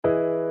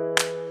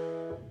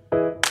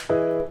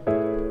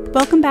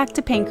Welcome back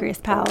to Pancreas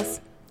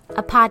Pals,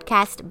 a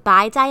podcast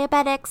by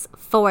diabetics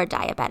for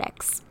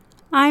diabetics.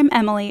 I'm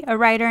Emily, a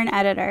writer and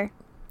editor.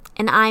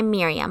 And I'm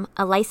Miriam,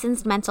 a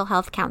licensed mental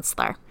health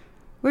counselor.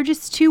 We're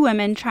just two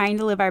women trying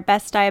to live our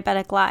best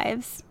diabetic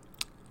lives.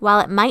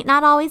 While it might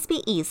not always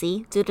be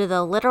easy due to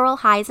the literal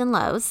highs and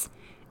lows,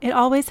 it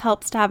always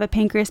helps to have a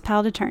Pancreas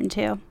Pal to turn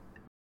to.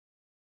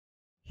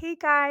 Hey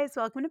guys,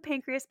 welcome to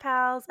Pancreas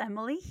Pals.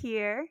 Emily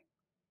here.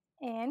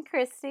 And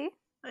Christy.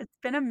 It's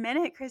been a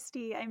minute,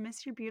 Christy. I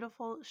miss your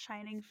beautiful,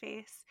 shining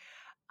face.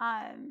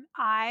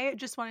 I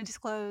just want to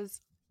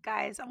disclose,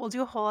 guys, we'll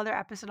do a whole other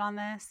episode on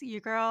this.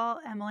 Your girl,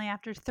 Emily,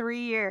 after 3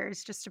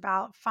 years, just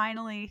about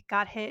finally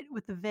got hit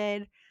with the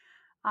vid.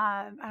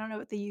 I don't know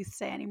what the youth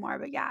say anymore,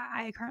 but yeah,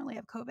 I currently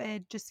have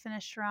COVID, just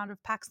finished a round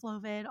of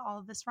Paxlovid, all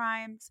of this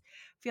rhymes,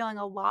 feeling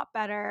a lot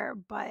better,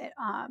 but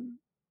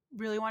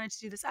really wanted to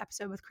do this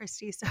episode with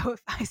Christy. So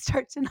if I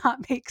start to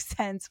not make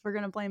sense, we're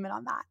going to blame it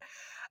on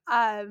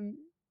that.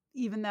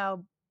 Even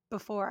though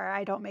before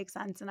I don't make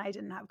sense and I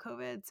didn't have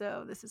COVID.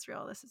 So this is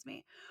real. This is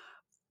me.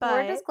 But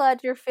we're just glad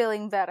you're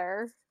feeling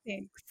better.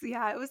 Thanks.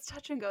 Yeah, it was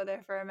touch and go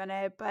there for a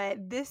minute,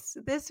 but this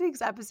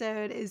week's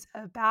episode is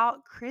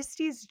about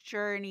Christy's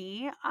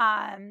journey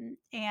and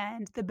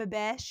the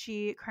bebé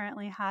she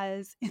currently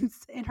has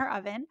in her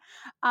oven.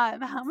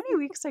 How many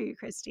weeks are you,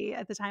 Christy,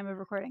 at the time of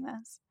recording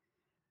this?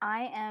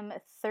 I am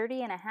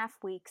 30 and a half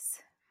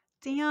weeks.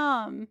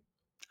 Damn.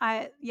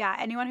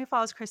 Anyone who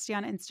follows Christy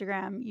on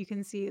Instagram, you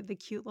can see the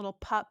cute little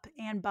pup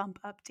and bump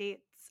updates.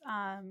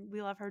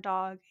 We love her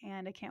dog,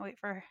 and I can't wait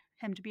for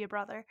him to be a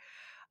brother.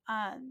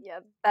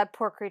 Yeah, that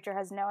poor creature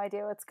has no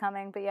idea what's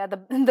coming. But yeah,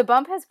 the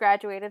bump has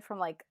graduated from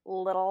like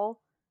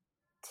little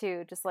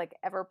to just like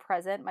ever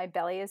present. My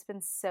belly has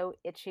been so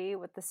itchy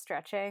with the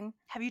stretching.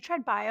 Have you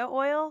tried bio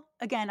oil?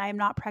 Again, I am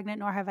not pregnant,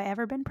 nor have I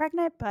ever been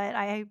pregnant, but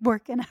I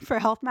work for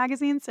Health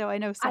Magazine, so I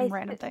know some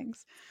random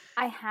things.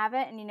 I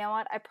haven't, and you know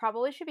what? I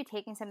probably should be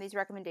taking some of these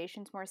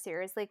recommendations more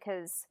seriously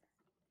because,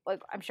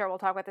 like, I'm sure we'll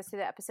talk about this through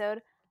the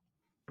episode.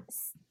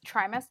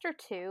 Trimester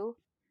 2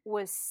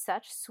 was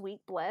such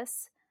sweet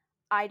bliss.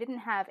 I didn't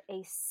have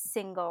a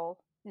single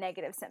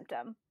negative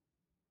symptom.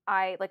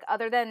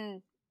 Other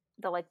than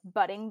the like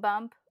budding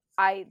bump,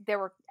 there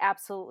were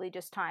absolutely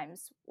just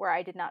times where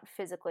I did not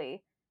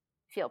physically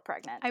feel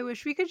pregnant. I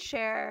wish we could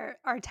share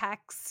our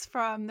texts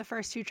from the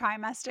first 2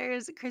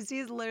 trimesters. Christy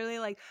is literally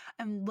like,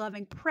 I'm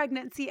loving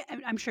pregnancy.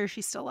 I'm sure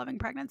she's still loving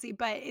pregnancy,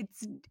 but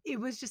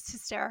it was just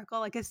hysterical.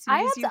 Like as soon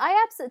as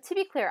to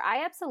be clear,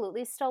 I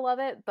absolutely still love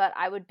it, but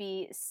I would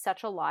be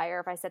such a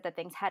liar if I said that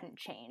things hadn't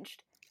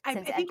changed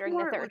since entering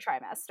the 3rd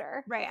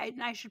trimester. Right.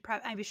 I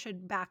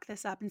should back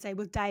this up and say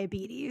with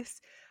diabetes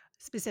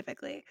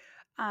specifically,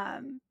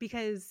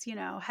 because,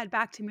 head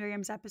back to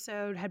Miriam's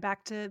episode, head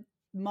back to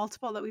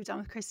multiple that we've done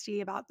with Christy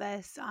about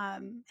this.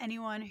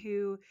 Anyone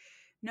who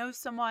knows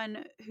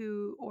someone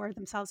who or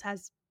themselves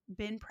has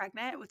been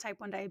pregnant with type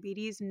 1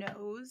 diabetes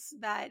knows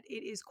that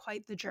it is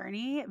quite the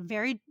journey.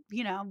 Very,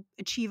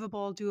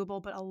 achievable,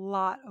 doable, but a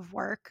lot of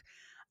work.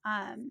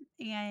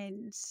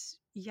 And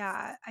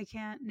yeah, I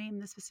can't name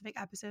the specific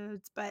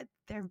episodes, but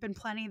there have been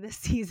plenty this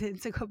season,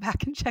 so go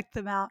back and check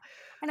them out.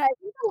 And I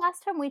think the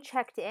last time we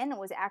checked in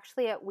was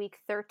actually at week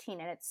 13,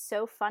 and it's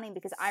so funny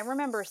because I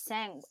remember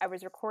saying I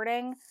was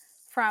recording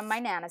from my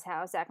Nana's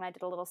house. Zach and I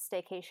did a little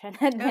staycation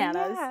at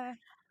Nana's. Yeah.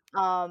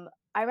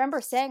 I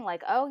remember saying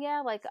like, oh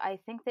yeah, like I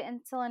think the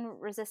insulin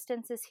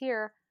resistance is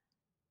here.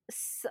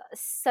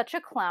 Such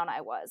a clown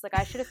I was. Like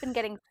I should have been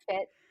getting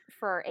fit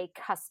for a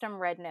custom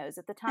red nose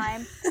at the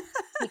time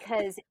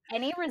because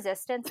any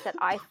resistance that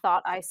I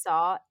thought I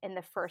saw in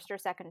the 1st or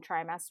 2nd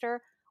trimester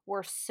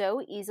were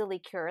so easily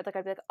cured. Like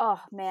I'd be like, oh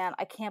man,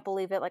 I can't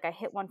believe it. Like I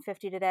hit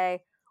 150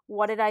 today.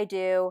 What did I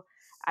do?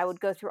 I would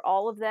go through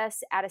all of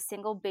this, add a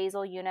single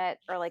basal unit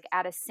or like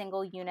add a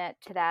single unit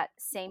to that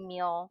same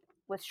meal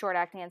with short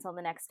acting insulin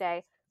the next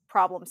day.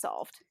 Problem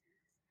solved.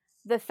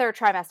 The 3rd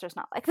trimester is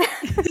not like that.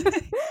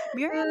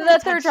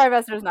 The 3rd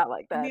trimester is not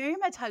like that. Miriam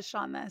had touched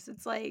on this.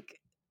 It's like,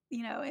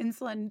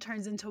 insulin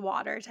turns into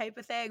water type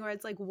of thing where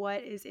it's like,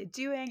 what is it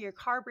doing? Your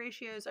carb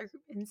ratios are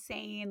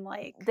insane.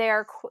 Like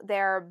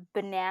they're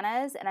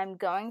bananas, and I'm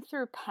going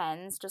through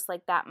pens just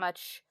like that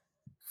much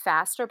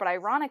faster. But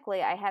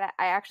ironically, I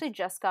actually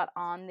just got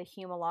on the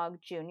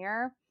Humalog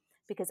Junior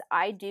because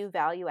I do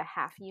value a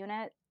half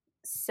unit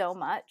so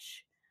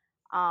much.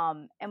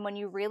 And when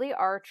you really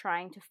are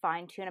trying to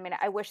fine tune, I mean,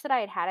 I wish that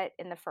I had it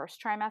in the 1st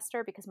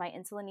trimester because my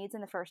insulin needs in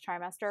the 1st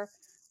trimester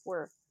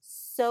were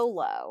so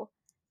low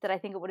that I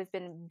think it would have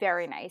been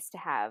very nice to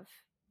have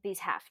these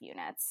half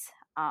units.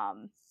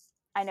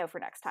 I know for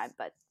next time,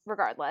 but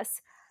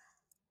regardless,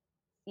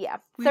 yeah,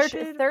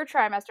 third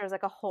trimester is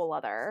like a whole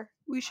other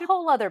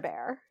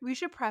bear. We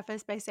should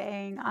preface by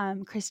saying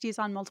Christy's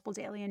on multiple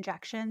daily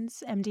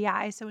injections,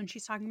 MDI. So when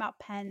she's talking about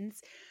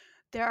pens,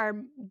 there are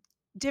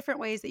different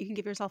ways that you can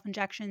give yourself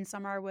injections.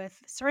 Some are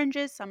with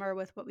syringes, some are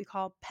with what we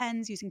call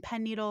pens, using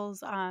pen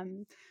needles.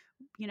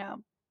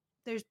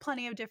 There's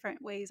plenty of different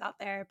ways out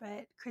there,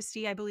 but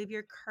Christy, I believe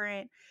your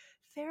current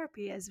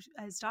therapy, as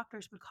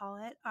doctors would call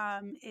it,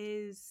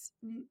 is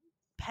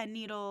pen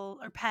needle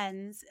or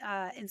pens,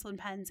 insulin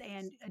pens,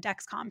 and a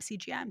Dexcom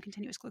CGM,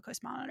 continuous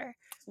glucose monitor.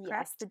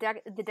 Yes,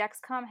 Correct? the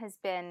Dexcom has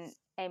been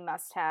a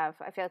must-have.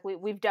 I feel like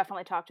we've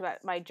definitely talked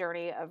about my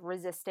journey of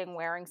resisting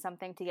wearing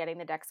something to getting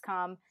the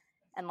Dexcom,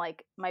 and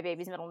like my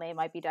baby's middle name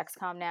might be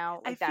Dexcom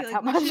now. I Like feel that's like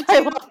how we much should I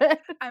do. love it.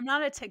 I'm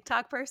not a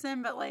TikTok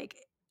person, but like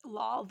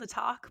lol the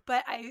talk.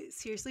 But I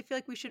seriously feel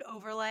like we should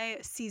overlay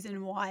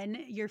season 1.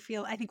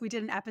 I think we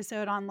did an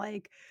episode on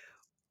like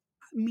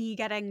me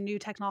getting new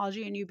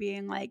technology and you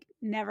being like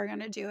never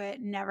gonna do it,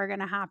 never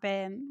gonna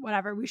happen,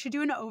 whatever. We should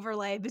do an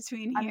overlay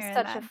between I'm here and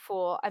such a then.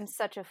 fool. I'm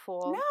such a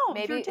fool. No,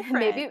 you're Maybe different.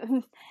 maybe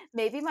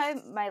maybe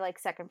my like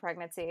second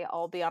pregnancy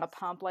I'll be on a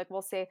pump. Like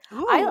we'll see.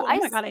 Ooh, oh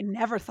my god, I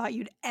never thought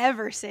you'd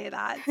ever say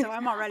that. So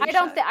I'm already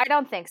shook. I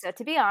don't think so.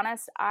 To be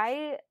honest,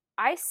 I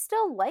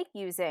still like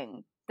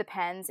using the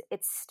pens.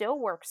 It still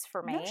works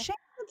for No me. shame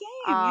in the game.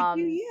 You do Um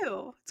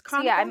you. It's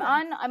so yeah, chronic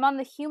illness. I'm on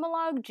the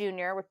Humalog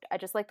Junior, which I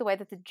just like the way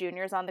that the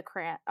Junior's on the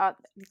on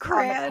the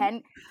Cran.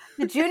 pen.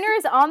 The Junior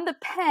is on the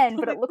pen,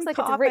 but it Like looks like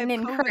it's Popeye written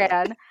in Poet.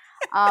 crayon.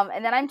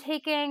 And then I'm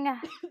taking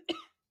a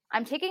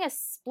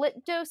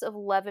split dose of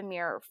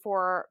Levemir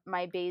for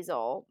my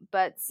basal,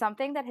 but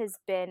something that has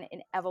been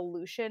an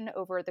evolution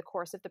over the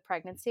course of the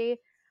pregnancy.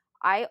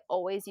 I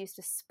always used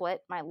to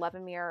split my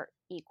Levemir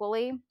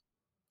equally.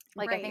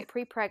 Like I Right. think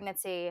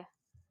pre-pregnancy,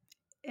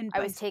 And I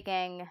was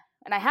taking,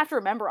 and I have to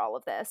remember all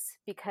of this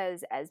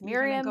because as you're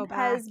gonna Miriam go back.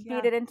 has Yeah.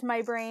 beat it into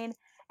my brain,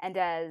 and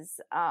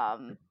as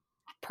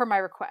per my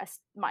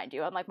request, mind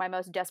you, on like my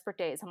most desperate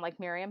days, I'm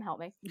like, Miriam, help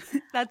me.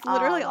 That's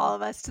literally all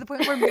of us, to the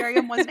point where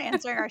Miriam wasn't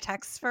answering our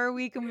texts for a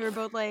week and we were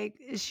both like,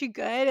 is she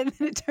good? And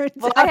then it turns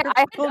Well, out her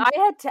phone.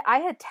 I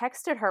had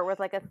texted her with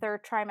like a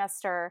third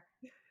trimester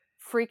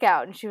freak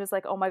out, and she was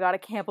like, "Oh my god, I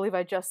can't believe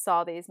I just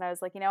saw these." And I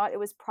was like, "You know what? It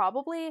was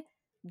probably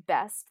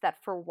best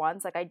that for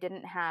once, like I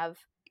didn't have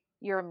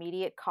your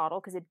immediate coddle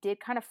because it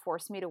did kind of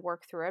force me to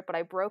work through it. But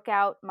I broke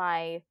out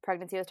my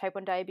pregnancy with type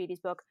 1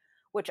 diabetes book,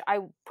 which I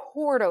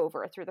poured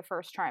over through the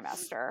first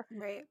trimester.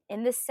 Right.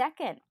 In the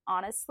second,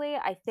 honestly,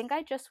 I think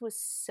I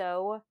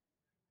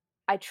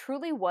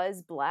truly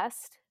was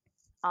blessed.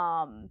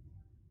 I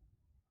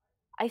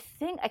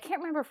think I can't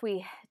remember if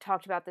we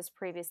talked about this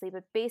previously,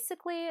 but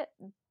basically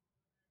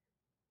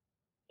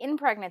in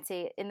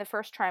pregnancy, in the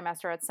first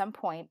trimester, at some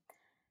point,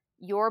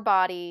 your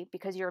body,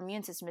 because your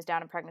immune system is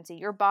down in pregnancy,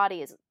 your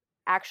body is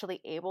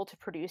actually able to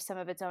produce some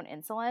of its own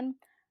insulin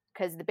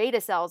because the beta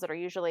cells that are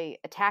usually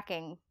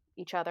attacking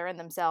each other and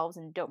themselves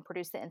and don't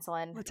produce the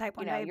insulin, With type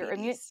 1 your immune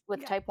diabetes. with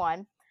Yeah. type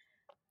 1,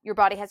 your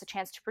body has a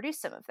chance to produce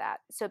some of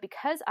that. So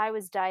because I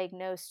was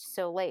diagnosed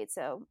so late,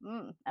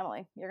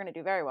 Emily, you're going to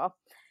do very well.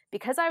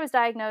 Because I was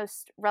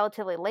diagnosed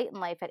relatively late in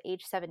life at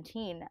age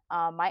 17,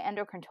 my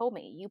endocrine told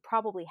me, you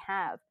probably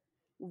have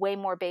way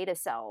more beta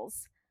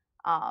cells,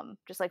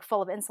 just like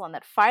full of insulin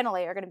that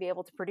finally are going to be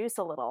able to produce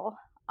a little.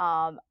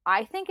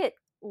 I think it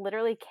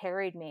literally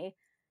carried me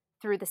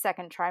through the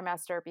second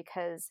trimester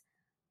because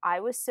I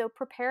was so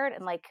prepared,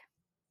 and like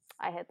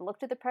I had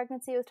looked at the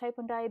pregnancy with type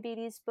 1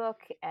 diabetes book,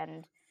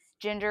 and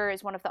Ginger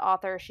is one of the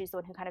authors. She's the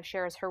one who kind of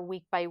shares her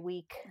week by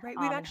week, Right.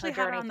 We've and actually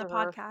her had her journey on the through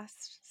her.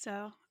 podcast.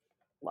 So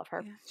Love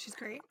her. yeah, she's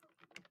great.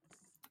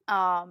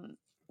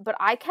 But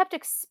I kept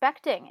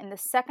expecting in the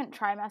second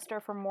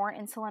trimester for more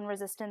insulin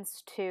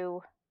resistance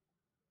to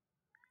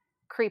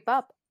creep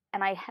up,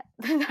 and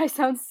I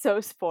sound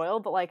so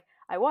spoiled, but like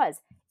I was.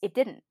 It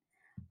didn't.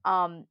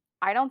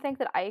 I don't think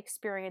that I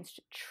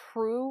experienced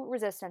true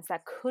resistance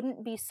that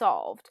couldn't be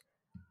solved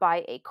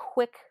by a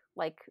quick,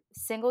 like,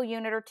 single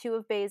unit or two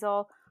of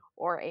basal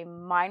or a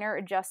minor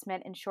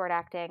adjustment in short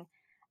acting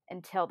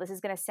until, this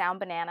is going to sound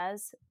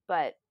bananas,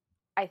 but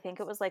I think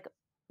it was like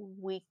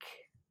week.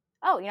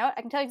 Oh, you know what?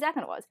 I can tell you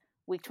exactly what it was.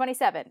 Week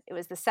 27. It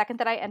was the second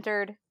that I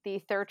entered the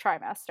third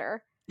trimester.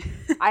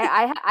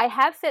 I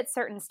have fit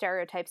certain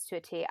stereotypes to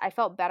a T. I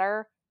felt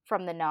better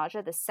from the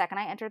nausea the second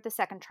I entered the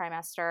second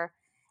trimester.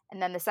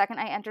 And then the second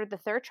I entered the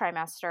third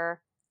trimester,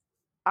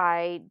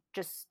 I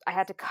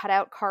had to cut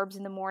out carbs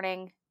in the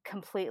morning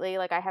completely.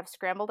 Like I have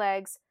scrambled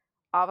eggs,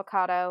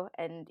 avocado,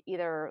 and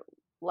either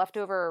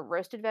leftover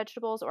roasted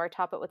vegetables or I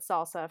top it with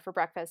salsa for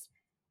breakfast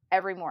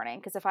every morning.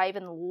 Because if I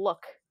even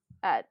look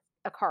at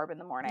a carb in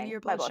the morning,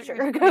 Your my blood blood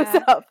sugar sugar goes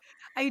yeah. up.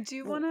 I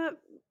do want to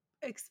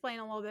explain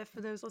a little bit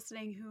for those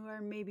listening who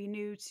are maybe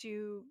new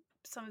to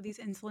some of these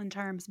insulin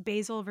terms.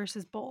 Basal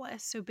versus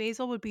bolus. So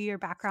basal would be your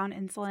background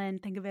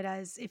insulin. Think of it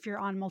as if you're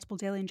on multiple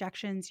daily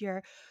injections,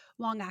 your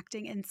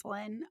long-acting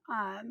insulin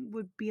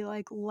would be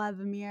like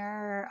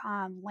Levemir,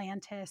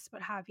 Lantus,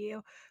 what have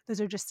you.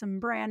 Those are just some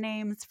brand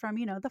names from,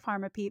 the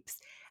pharma peeps.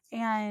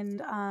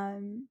 And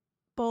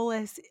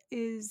bolus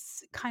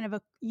is kind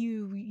of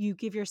you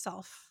give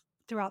yourself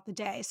throughout the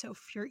day. So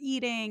if you're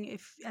eating,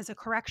 if as a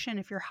correction,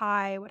 if you're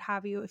high, what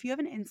have you, if you have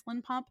an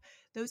insulin pump,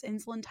 those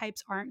insulin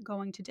types aren't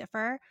going to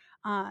differ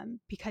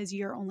because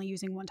you're only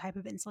using one type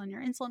of insulin,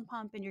 your insulin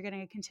pump, and you're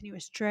getting a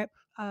continuous drip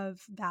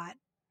of that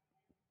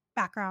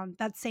background,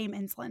 that same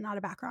insulin, not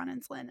a background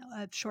insulin,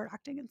 a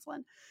short-acting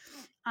insulin.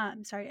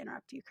 Sorry to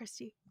interrupt you,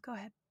 Christy. Go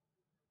ahead.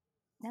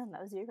 No,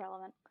 that was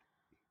irrelevant.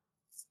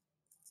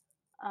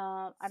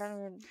 I don't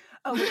even.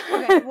 Oh,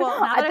 okay. Well,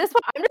 now at that this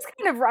point,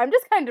 I'm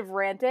just kind of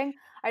ranting.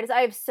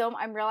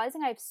 I'm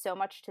realizing I have so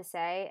much to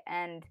say,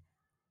 and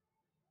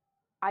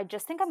I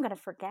just think I'm gonna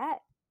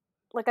forget.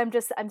 Like I'm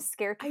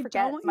scared to I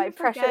forget don't want you my to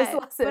precious forget,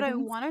 lessons. but I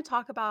want to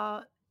talk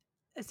about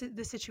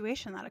the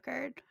situation that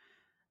occurred.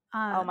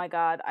 Oh my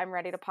god, I'm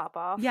ready to pop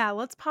off. Yeah,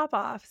 let's pop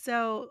off.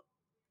 So,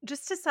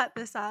 just to set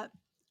this up,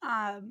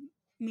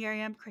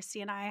 Miriam,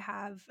 Christy, and I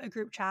have a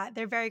group chat.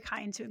 They're very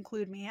kind to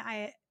include me.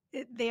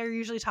 They are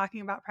usually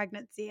talking about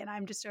pregnancy, and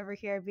I'm just over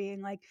here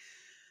being like,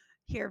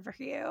 "Here for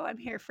you. I'm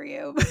here for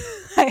you."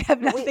 I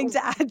have nothing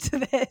to add to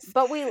this.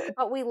 But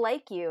we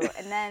like you,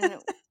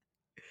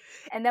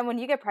 and then when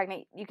you get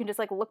pregnant, you can just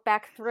like look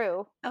back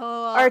through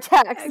our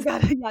texts. Yeah,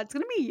 it's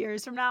gonna be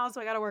years from now, so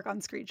I got to work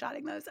on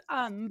screenshotting those.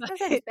 But,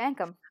 just bank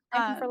them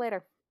for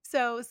later.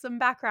 So some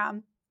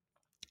background.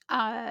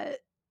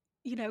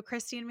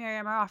 Christy and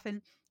Miriam are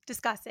often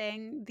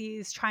discussing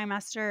these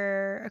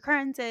trimester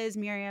occurrences.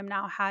 Miriam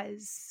now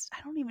has,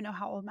 I don't even know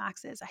how old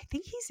Max is. I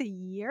think he's a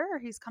year or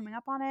he's coming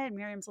up on it.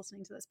 Miriam's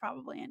listening to this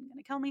probably and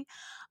gonna kill me.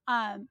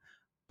 But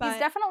he's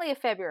definitely a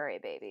February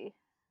baby.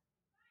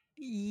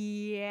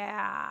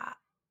 Yeah,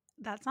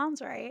 that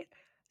sounds right.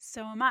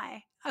 So am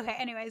I. Okay,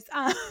 anyways,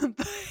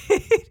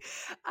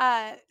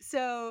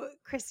 so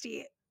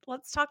Christy,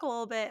 let's talk a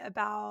little bit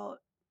about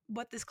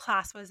what this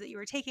class was that you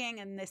were taking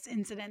and this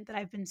incident that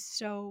I've been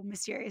so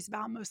mysterious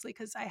about, mostly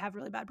because I have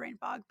really bad brain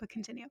fog, but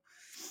continue.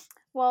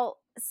 Well,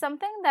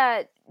 something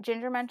that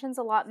Ginger mentions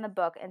a lot in the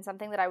book and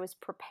something that I was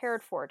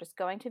prepared for, just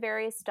going to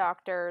various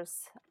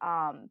doctors,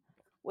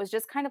 was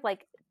just kind of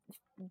like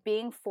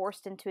being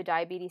forced into a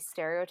diabetes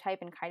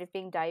stereotype and kind of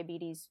being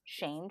diabetes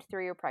shamed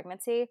through your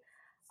pregnancy.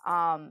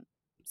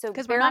 So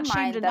because we're not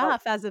shamed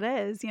enough as it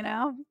is,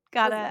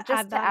 gotta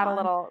just to add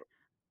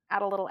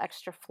a little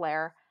extra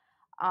flair.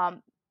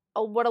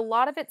 What a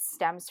lot of it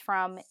stems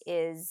from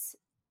is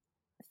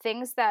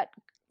things that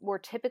were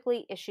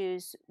typically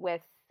issues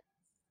with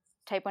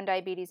type 1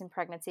 diabetes and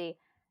pregnancy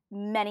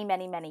many,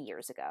 many, many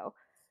years ago.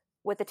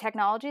 With the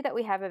technology that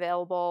we have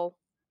available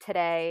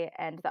today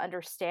and the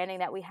understanding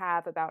that we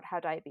have about how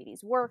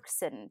diabetes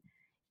works and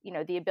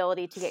the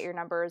ability to get your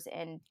numbers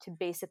into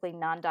basically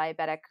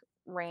non-diabetic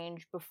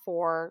range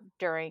before,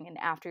 during, and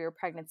after your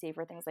pregnancy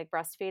for things like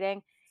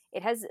breastfeeding,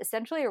 it has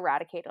essentially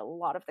eradicated a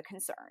lot of the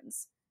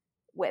concerns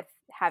with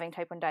having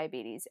type 1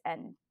 diabetes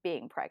and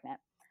being pregnant.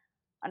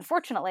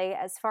 Unfortunately,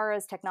 as far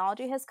as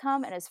technology has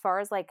come and as far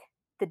as like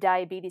the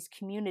diabetes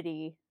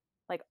community,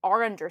 like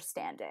our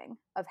understanding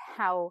of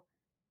how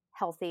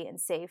healthy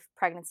and safe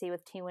pregnancy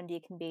with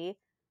T1D can be,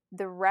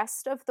 the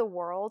rest of the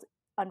world,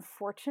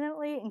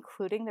 unfortunately,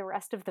 including the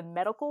rest of the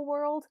medical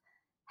world,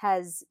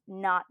 has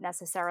not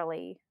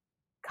necessarily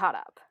caught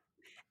up.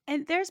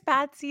 And there's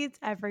bad seeds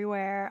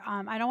everywhere.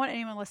 I don't want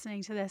anyone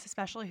listening to this,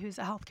 especially who's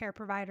a healthcare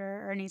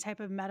provider or any type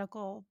of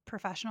medical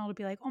professional, to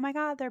be like, oh my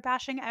God, they're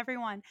bashing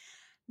everyone.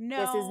 No.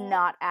 This is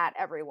not at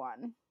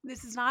everyone.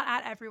 This is not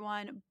at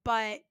everyone,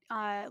 but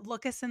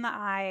look us in the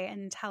eye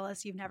and tell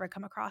us you've never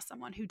come across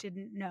someone who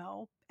didn't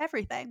know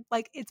everything.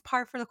 Like, it's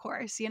par for the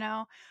course,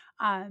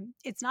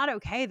 It's not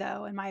okay,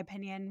 though, in my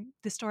opinion,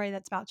 the story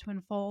that's about to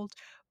unfold.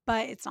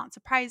 But it's not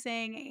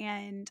surprising.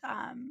 And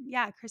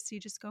yeah, Christy,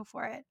 just go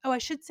for it. Oh, I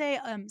should say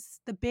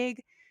the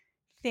big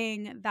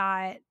thing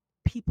that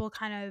people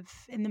kind of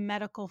in the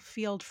medical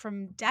field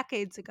from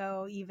decades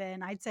ago,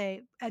 even I'd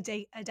say a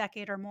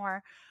decade or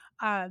more,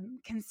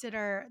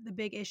 consider the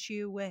big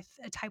issue with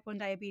a type 1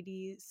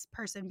 diabetes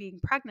person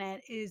being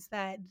pregnant is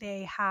that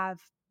they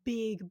have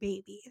big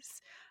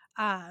babies.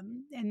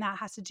 And that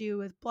has to do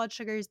with blood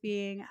sugars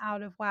being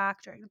out of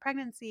whack during the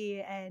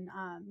pregnancy and,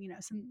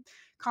 some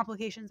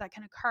complications that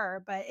can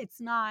occur. But it's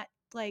not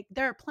like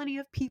there are plenty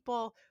of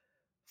people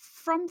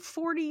from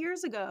 40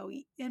 years ago,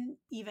 and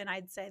even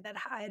I'd say that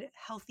had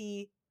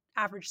healthy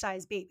average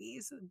size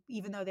babies,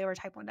 even though they were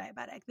type 1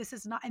 diabetic. This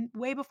is not, and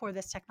way before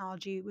this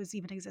technology was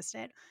even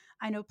existed.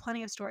 I know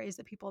plenty of stories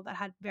of people that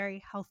had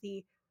very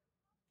healthy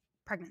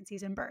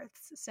pregnancies and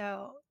births.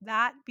 So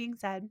that being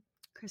said,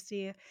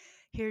 Christy,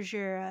 here's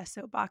your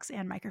soapbox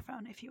and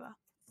microphone, if you will.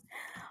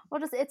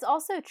 Well, it's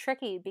also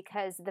tricky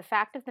because the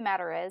fact of the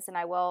matter is, and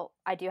I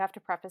do have to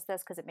preface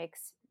this because it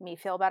makes me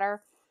feel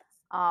better.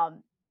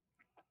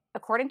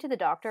 According to the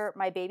doctor,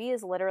 my baby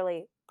is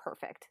literally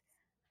perfect.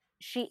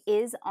 She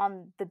is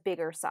on the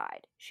bigger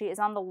side. She is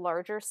on the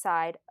larger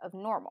side of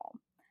normal.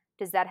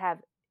 Does that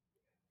have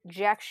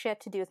jack shit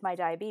to do with my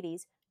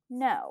diabetes?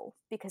 No,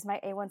 because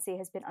my A1C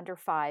has been under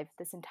 5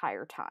 this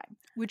entire time.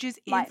 Which is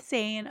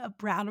insane. A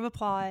round of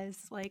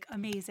applause. Like,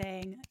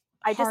 amazing.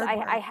 I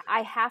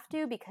have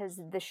to,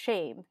 because the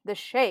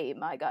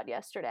shame I got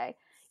yesterday.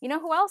 You know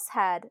who else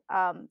had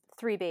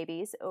 3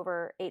 babies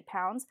over 8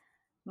 pounds?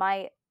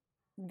 My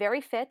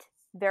very fit,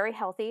 very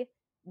healthy,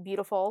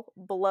 beautiful,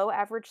 below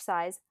average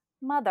size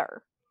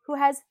mother who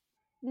has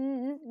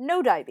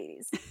no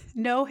diabetes.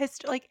 No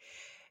history. Like,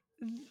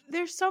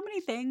 there's so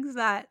many things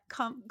that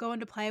go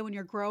into play when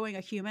you're growing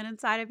a human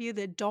inside of you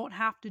that don't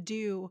have to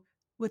do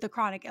with a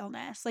chronic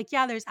illness. Like,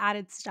 yeah, there's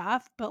added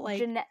stuff, but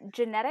like,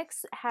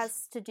 Genetics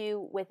has to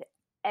do with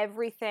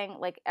everything.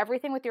 Like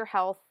everything with your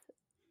health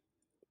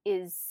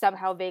is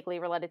somehow vaguely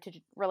related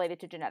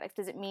to genetics.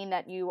 Does it mean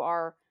that you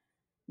are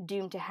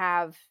doomed to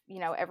have,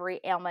 every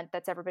ailment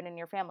that's ever been in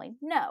your family?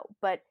 No,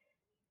 but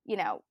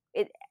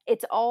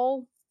it's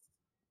all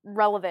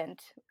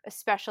relevant,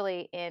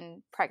 especially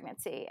in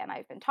pregnancy. And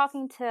I've been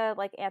talking to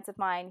like aunts of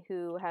mine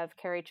who have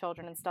carried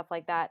children and stuff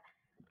like that.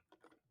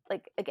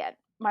 Like, again,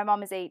 my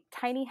mom is a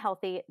tiny,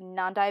 healthy,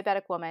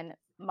 non-diabetic woman.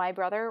 My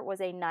brother was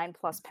a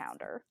 9+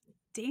 pounder.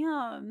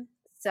 damn.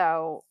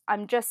 So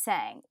I'm just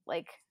saying,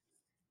 like,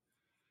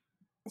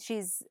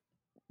 she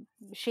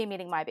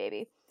meaning my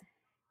baby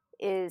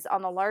is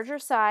on the larger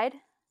side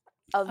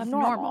of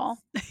normal.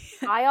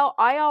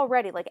 I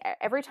already, like,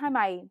 every time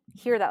I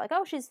hear that, like,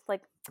 oh, she's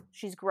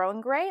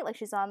growing great, like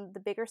she's on the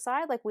bigger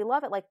side, like we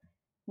love it. Like,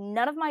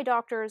 none of my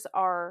doctors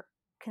are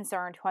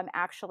concerned who I'm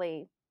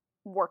actually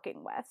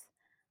working with.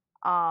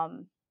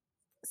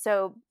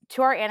 So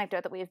to our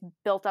anecdote that we've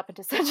built up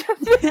into such a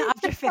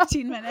after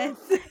 15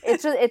 minutes,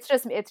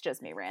 it's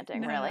just me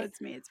ranting. No, really,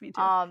 it's me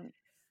too.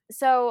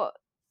 So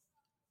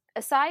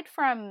aside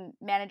from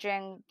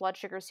managing blood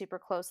sugar super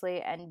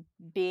closely and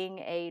being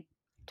a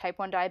type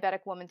 1 diabetic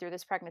woman through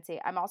this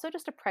pregnancy, I'm also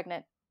just a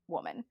pregnant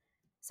woman.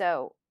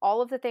 So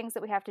all of the things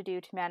that we have to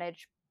do to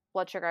manage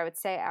blood sugar, I would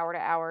say hour to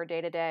hour,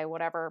 day to day,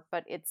 whatever,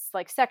 but it's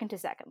like second to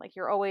second. Like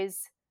you're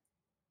always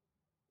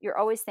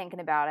thinking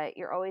about it.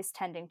 You're always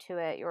tending to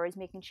it. You're always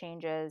making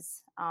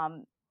changes.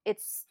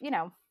 It's,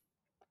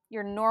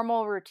 your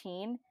normal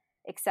routine,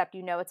 except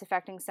it's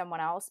affecting someone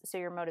else. So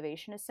your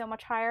motivation is so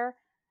much higher.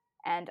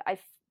 And I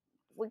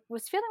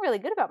was feeling really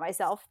good about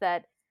myself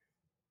that,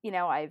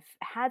 I've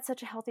had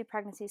such a healthy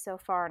pregnancy so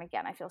far. And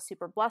again, I feel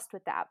super blessed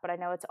with that. But I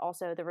know it's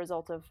also the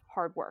result of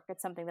hard work.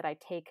 It's something that I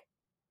take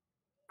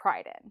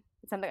pride in.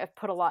 It's something I've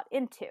put a lot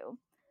into.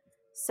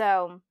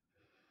 So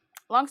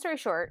long story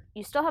short,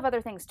 you still have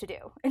other things to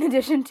do in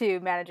addition to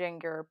managing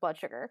your blood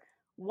sugar.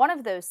 One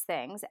of those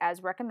things,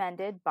 as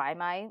recommended by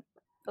my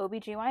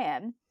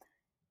OBGYN,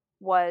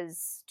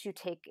 was to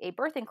take a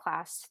birthing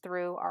class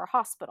through our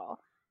hospital.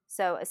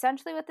 So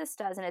essentially what this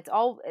does, and it's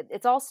all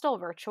still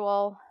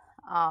virtual,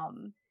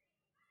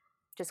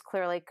 just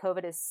clearly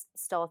COVID is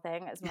still a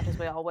thing as much as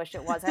we all wish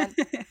it wasn't.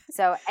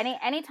 So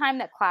any time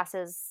that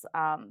classes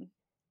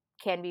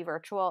can be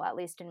virtual, at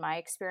least in my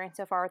experience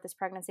so far with this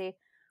pregnancy,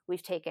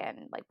 we've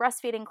taken like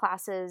breastfeeding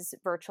classes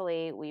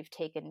virtually, we've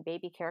taken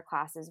baby care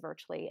classes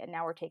virtually, and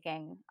now we're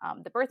taking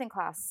the birthing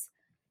class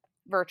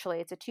virtually.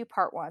 It's a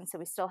 2-part one, so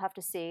we still have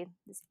to see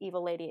this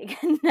evil lady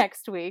again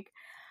next week.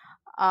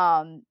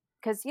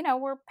 Because,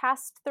 we're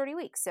past 30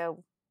 weeks,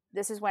 so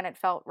this is when it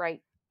felt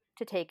right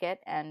to take it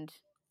and,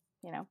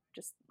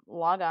 just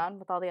log on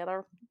with all the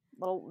other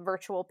little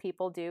virtual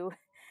people do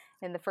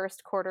in the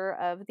first quarter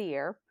of the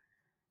year.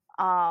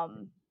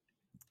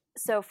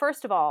 So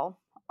first of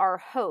all, our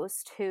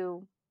host,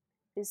 who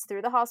is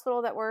through the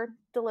hospital that we're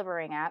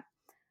delivering at,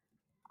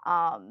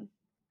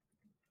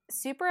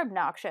 super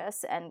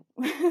obnoxious and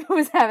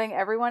was having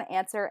everyone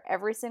answer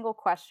every single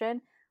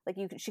question. Like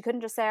she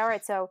couldn't just say, all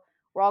right, so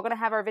we're all going to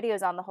have our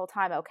videos on the whole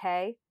time,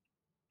 okay?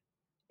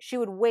 She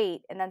would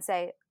wait and then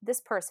say, this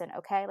person,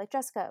 okay? Like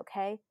Jessica,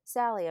 okay?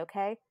 Sally,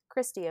 okay?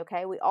 Christy,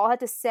 okay? We all had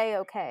to say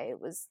okay.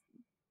 It was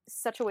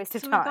such a waste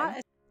of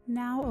time.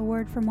 Now a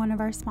word from one of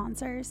our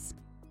sponsors.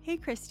 Hey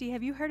Christy,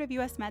 have you heard of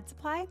US Med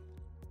Supply?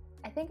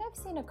 I think I've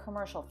seen a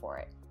commercial for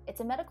it.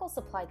 It's a medical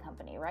supply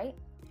company, right?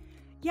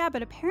 Yeah,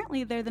 but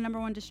apparently they're the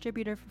 #1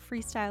 distributor for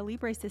Freestyle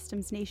Libre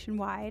systems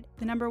nationwide,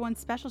 the #1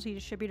 specialty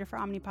distributor for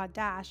Omnipod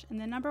Dash,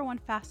 and the #1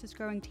 fastest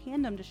growing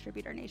tandem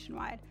distributor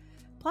nationwide.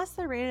 Plus,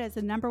 they're rated as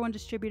the #1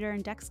 distributor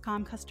in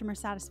Dexcom customer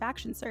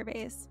satisfaction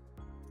surveys.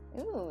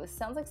 Ooh,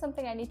 sounds like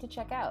something I need to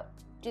check out.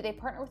 Do they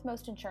partner with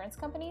most insurance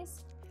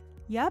companies?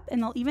 Yep,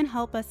 and they'll even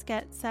help us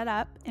get set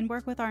up and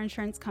work with our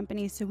insurance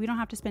companies so we don't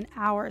have to spend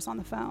hours on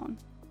the phone.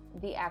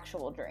 The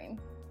actual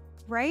dream.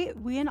 Right?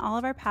 We and all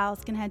of our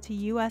pals can head to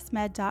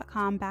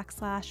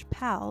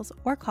usmed.com/pals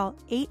or call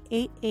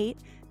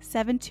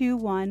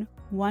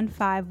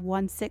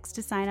 888-721-1516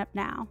 to sign up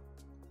now.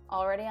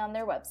 Already on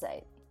their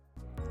website.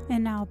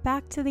 And now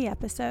back to the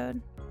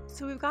episode.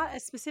 So we've got a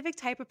specific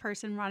type of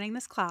person running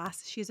this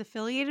class. She's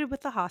affiliated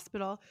with the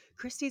hospital.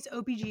 Christy's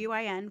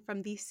OBGYN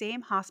from the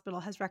same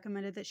hospital has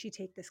recommended that she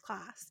take this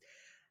class.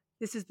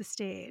 This is the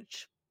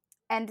stage.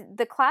 And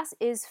the class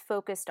is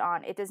focused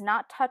on, it does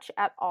not touch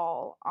at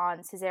all on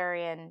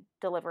cesarean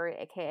delivery,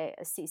 aka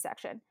a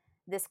C-section.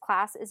 This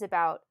class is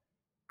about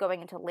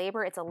going into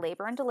labor. It's a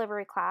labor and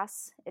delivery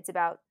class. It's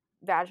about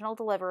vaginal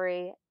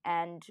delivery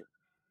and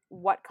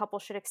what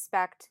couples should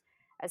expect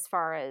as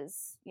far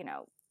as,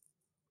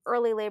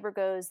 early labor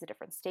goes, the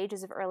different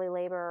stages of early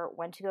labor,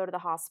 when to go to the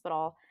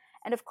hospital.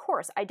 And of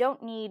course, I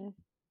don't need,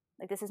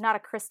 this is not a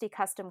Christy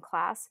custom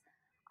class.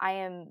 I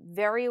am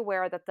very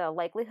aware that the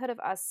likelihood of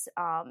us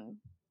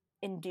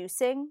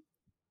inducing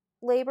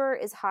labor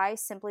is high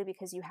simply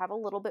because you have a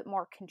little bit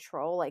more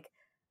control. Like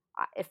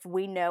if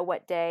we know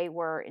what day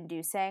we're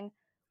inducing,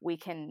 we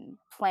can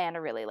plan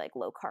a really like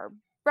low carb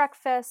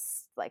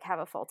breakfast, like have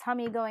a full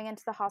tummy going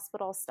into the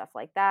hospital, stuff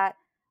like that.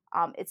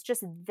 It's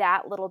just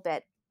that little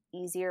bit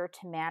easier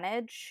to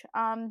manage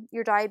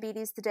your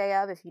diabetes the day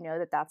of if you know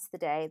that that's the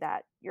day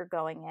that you're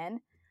going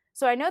in.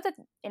 So I know that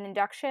an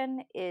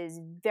induction is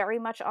very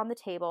much on the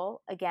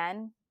table.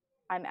 Again,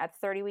 I'm at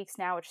 30 weeks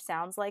now, which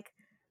sounds like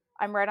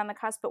I'm right on the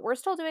cusp, but we're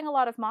still doing a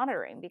lot of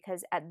monitoring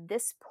because at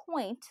this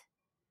point,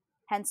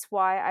 hence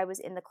why I was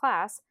in the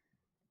class,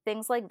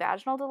 things like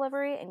vaginal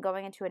delivery and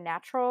going into a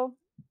natural,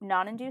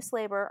 non-induced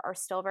labor are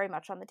still very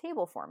much on the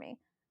table for me.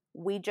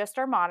 We just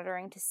are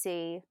monitoring to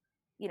see,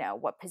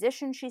 what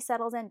position she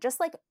settles in, just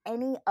like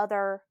any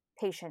other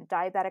patient,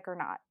 diabetic or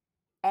not.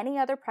 Any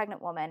other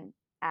pregnant woman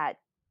at,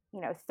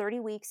 30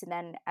 weeks, and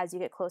then as you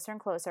get closer and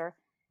closer,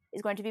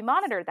 is going to be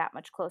monitored that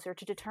much closer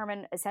to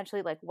determine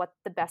essentially like what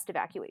the best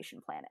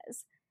evacuation plan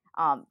is.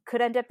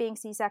 Could end up being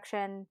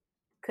C-section,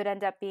 could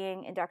end up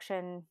being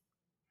induction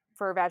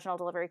for vaginal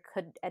delivery,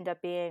 could end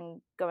up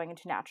being going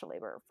into natural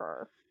labor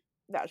for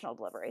vaginal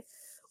delivery.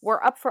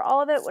 We're up for all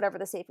of it, whatever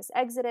the safest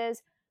exit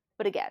is.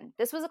 But again,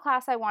 this was a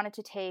class I wanted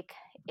to take.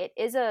 It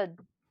is a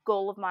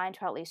goal of mine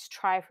to at least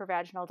try for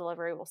vaginal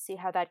delivery. We'll see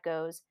how that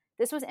goes.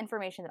 This was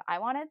information that I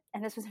wanted,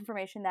 and this was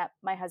information that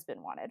my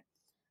husband wanted.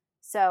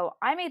 So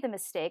I made the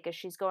mistake as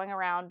she's going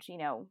around,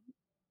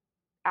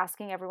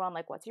 asking everyone,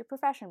 like, what's your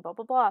profession, blah,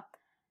 blah, blah,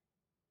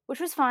 which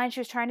was fine.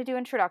 She was trying to do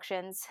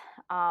introductions.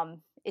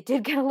 It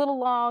did get a little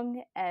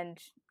long, and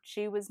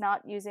she was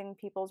not using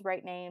people's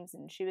right names,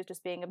 and she was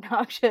just being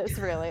obnoxious,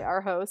 really,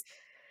 our host.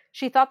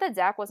 She thought that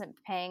Zach wasn't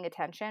paying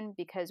attention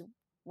because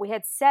we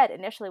had said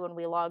initially when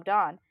we logged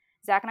on,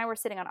 Zach and I were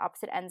sitting on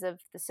opposite ends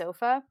of the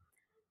sofa.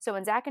 So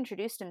when Zach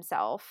introduced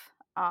himself,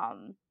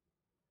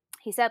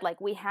 he said,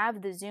 like, we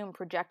have the Zoom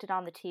projected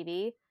on the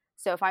TV,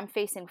 so if I'm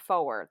facing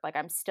forward, like,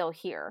 I'm still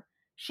here.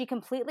 She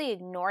completely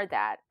ignored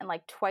that and,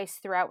 like, twice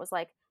throughout was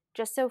like,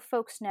 just so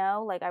folks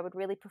know, like, I would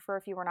really prefer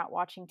if you were not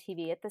watching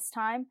TV at this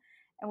time.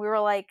 And we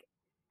were like,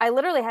 I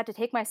literally had to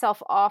take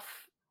myself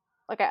off,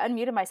 like, I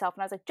unmuted myself,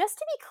 and I was like, just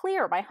to be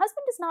clear, my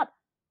husband is not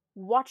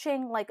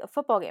watching, like, a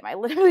football game. I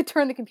literally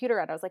turned the computer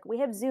on. I was like, we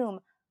have Zoom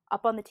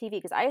up on the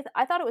TV, because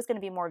I thought it was going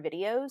to be more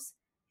videos.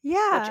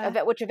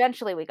 Yeah. Which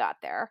eventually we got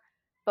there.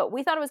 But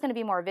we thought it was going to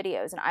be more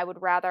videos, and I would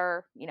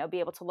rather, be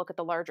able to look at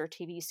the larger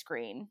TV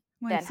screen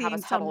When than have seeing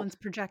us huddled. someone's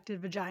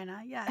projected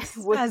vagina, yes.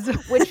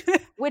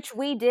 which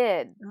we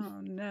did. Oh,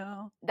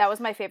 no. That was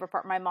my favorite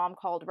part. My mom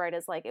called right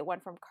as, like, it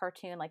went from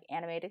cartoon, like,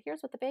 animated,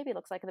 here's what the baby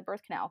looks like in the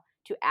birth canal,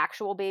 to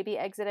actual baby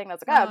exiting. I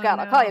was like, oh God,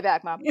 no. I'll call you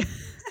back,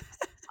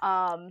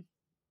 Mom.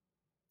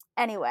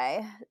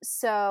 Anyway,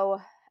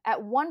 so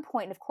at one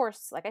point, of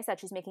course, like I said,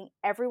 she's making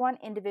everyone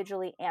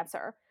individually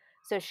answer.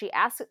 So she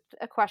asked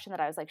a question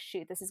that I was like,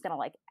 shoot, this is going to,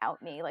 like,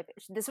 out me. Like,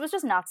 this was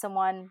just not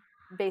someone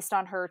based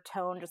on her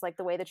tone, just like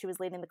the way that she was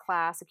leading the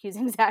class,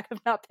 accusing Zach of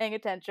not paying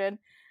attention,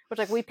 which,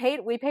 like, we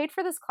paid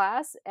for this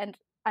class and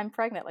I'm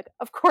pregnant. Like,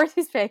 of course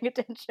he's paying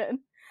attention,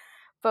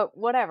 but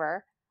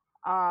whatever.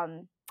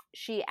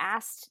 She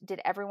asked, did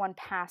everyone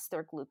pass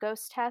their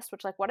glucose test?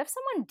 Which, like, what if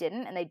someone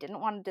didn't and they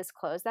didn't want to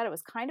disclose that? It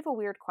was kind of a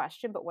weird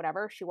question, but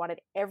whatever. She wanted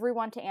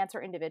everyone to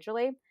answer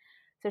individually.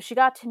 So she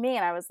got to me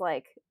and I was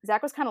like,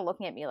 Zach was kind of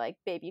looking at me like,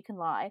 babe, you can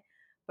lie.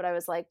 But I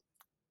was like,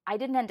 I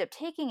didn't end up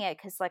taking it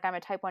because, like, I'm a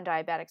type 1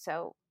 diabetic.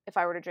 So if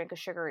I were to drink a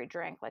sugary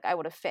drink, like, I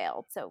would have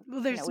failed. So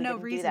well, there's we no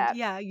didn't reason. do that.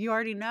 Yeah, you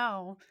already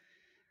know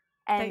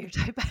that you're And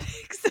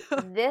diabetic.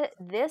 So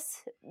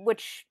this,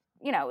 which,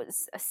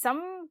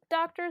 some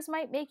doctors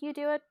might make you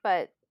do it,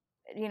 but,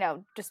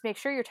 just make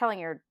sure you're telling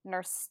your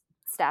nurse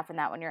staff in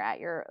that when you're at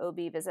your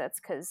OB visits,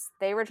 because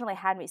they originally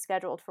had me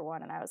scheduled for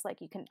one and I was like,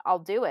 I'll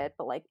do it,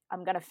 but, like,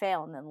 I'm gonna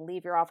fail and then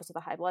leave your office with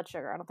a high blood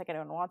sugar. I don't think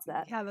anyone wants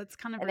that. yeah, that's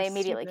kind of And they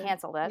immediately stupid.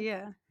 canceled it.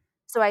 Yeah.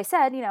 So I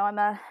said, I'm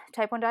a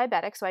type 1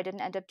 diabetic, so I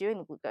didn't end up doing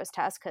the glucose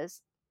test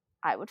because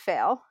I would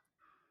fail.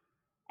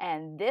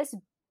 And this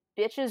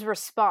bitch's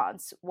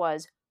response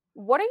was,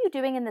 what are you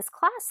doing in this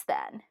class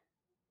then?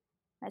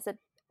 I said,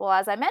 well,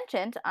 as I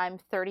mentioned, I'm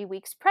 30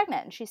 weeks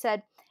pregnant. And she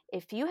said,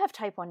 if you have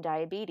type 1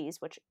 diabetes,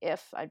 which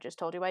if I just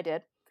told you I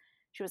did,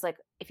 she was like,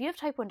 if you have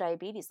type 1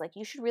 diabetes, like,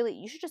 you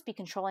should just be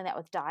controlling that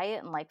with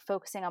diet and, like,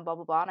 focusing on blah,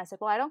 blah, blah. And I said,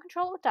 well, I don't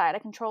control it with diet. I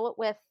control it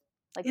with,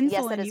 like, Insulin,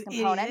 yes, that is a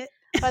component. Idiot.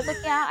 But I was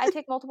like, yeah, I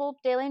take multiple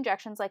daily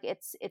injections. Like,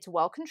 it's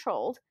well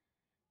controlled.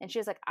 And she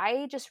was like,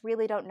 I just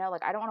really don't know.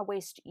 Like, I don't want to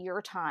waste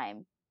your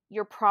time.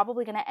 You're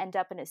probably going to end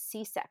up in a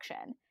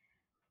C-section.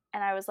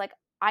 And I was like,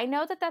 I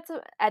know that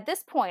at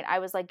this point, I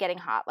was, like, getting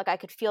hot. Like, I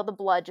could feel the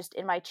blood just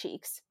in my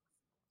cheeks.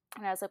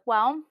 And I was like,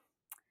 well,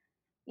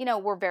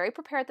 we're very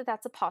prepared that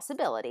that's a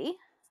possibility.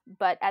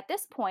 But at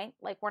this point,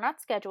 like, we're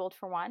not scheduled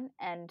for one.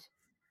 And,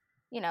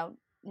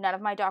 none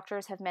of my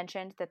doctors have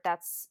mentioned that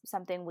that's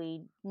something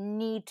we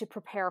need to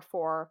prepare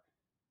for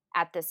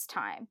at this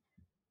time.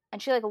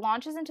 And she, like,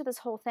 launches into this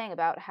whole thing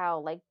about how,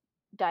 like,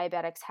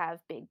 diabetics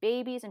have big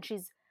babies. And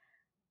she's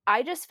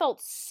I just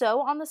felt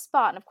so on the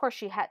spot. And of course,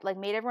 she had like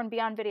made everyone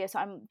be on video. So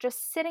I'm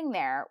just sitting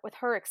there with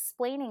her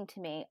explaining to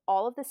me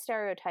all of the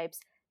stereotypes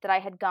that I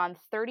had gone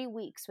 30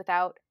 weeks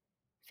without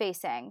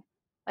facing.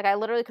 Like, I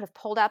literally could have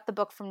pulled out the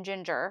book from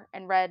Ginger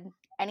and read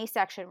any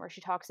section where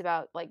she talks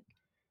about like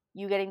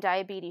you getting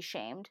diabetes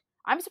shamed.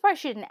 I'm surprised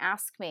she didn't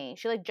ask me.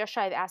 She like just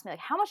shy of asked me like,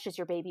 how much does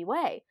your baby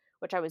weigh?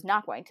 Which I was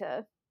not going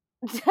to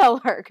tell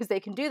her because they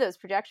can do those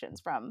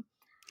projections from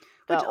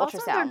the Which also,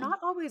 they're ultrasound. not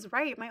always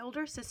right. My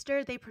older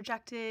sister, they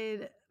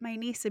projected my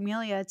niece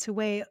Amelia to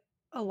weigh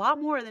a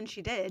lot more than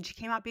she did. She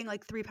came out being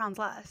like 3 pounds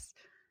less.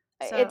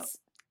 So,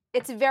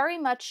 It's very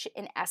much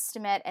an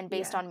estimate and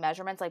based yeah. on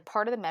measurements. Like,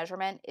 part of the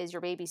measurement is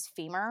your baby's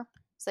femur.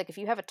 It's like if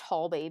you have a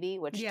tall baby,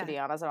 which Yeah. to be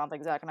honest, I don't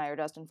think Zach and I are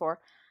destined for.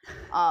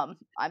 I'm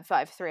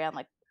 5'3" on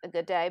like a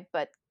good day,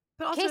 but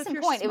also, case if in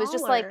you're point, it was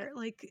just like,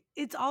 smaller,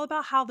 it's all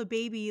about how the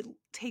baby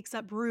takes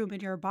up room in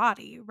your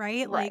body,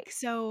 right? right.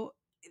 So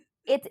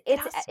It's it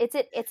it's has it's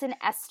it's an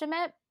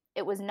estimate.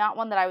 It was not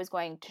one that I was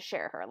going to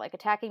share her. Like,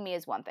 attacking me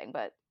is one thing,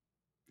 but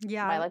my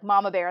yeah. like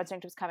mama bear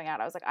instinct was coming out.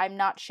 I was like, I'm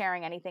not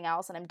sharing anything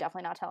else, and I'm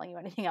definitely not telling you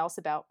anything else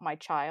about my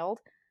child.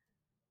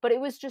 But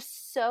it was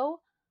just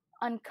so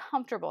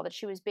uncomfortable that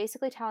she was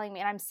basically telling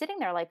me, and I'm sitting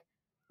there like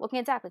looking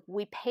at Zach, like,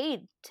 we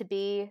paid to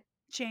be in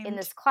Shamed.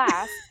 this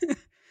class.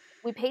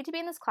 We paid to be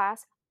in this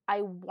class.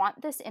 I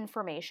want this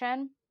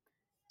information.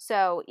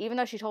 So even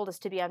though she told us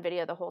to be on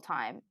video the whole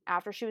time,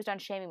 after she was done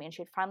shaming me and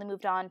she had finally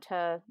moved on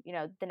to,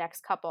 the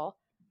next couple,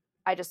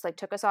 I just like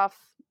took us off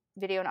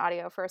video and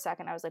audio for a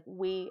second. I was like,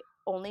 we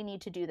only need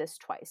to do this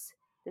twice.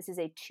 This is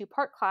a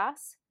 2-part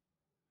class.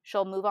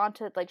 She'll move on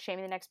to like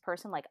shaming the next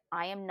person. Like,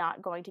 I am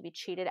not going to be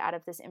cheated out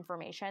of this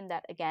information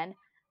that, again,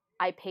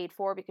 I paid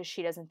for because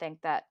she doesn't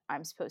think that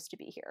I'm supposed to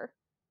be here.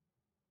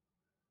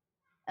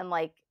 And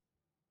like,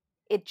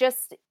 it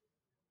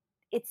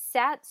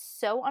sat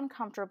so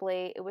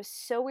uncomfortably. It was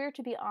so weird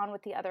to be on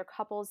with the other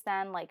couples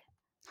then. Like,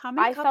 How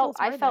many couples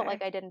I were felt there?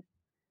 like I didn't,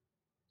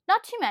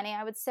 not too many.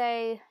 I would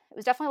say it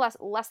was definitely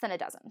less than a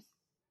dozen.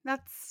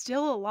 That's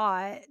still a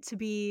lot to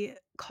be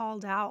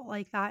called out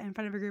like that in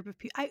front of a group of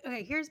people.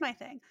 Okay, here's my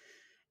thing.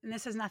 And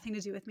this has nothing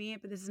to do with me,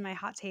 but this is my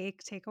hot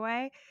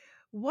takeaway.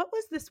 What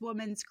was this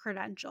woman's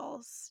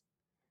credentials?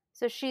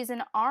 So she's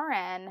an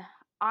RN.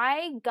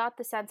 I got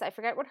the sense, I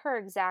forget what her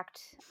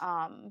exact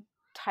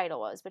title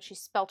was, but she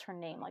spelt her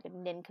name like a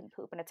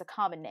nincompoop, and it's a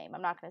common name.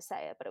 I'm not going to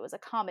say it, but it was a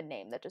common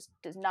name that just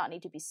does not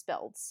need to be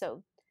spelled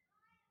so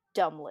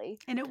dumbly.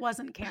 And it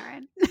wasn't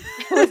Karen.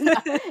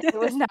 It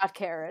was not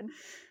Karen.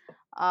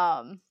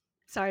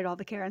 Sorry to all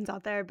the Karens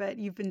out there, but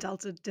you've been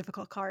dealt a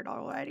difficult card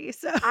already.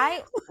 So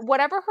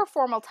whatever her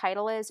formal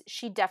title is,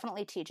 she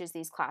definitely teaches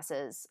these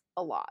classes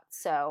a lot.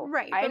 So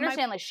right, I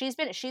understand, like, she's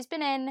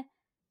been in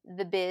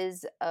the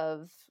biz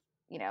of,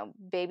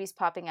 babies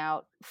popping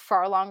out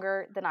far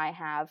longer than I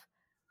have.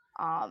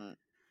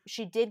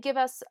 She did give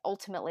us,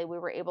 ultimately, we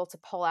were able to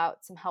pull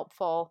out some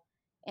helpful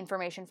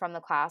information from the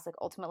class. Like,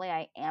 ultimately,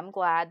 I am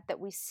glad that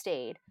we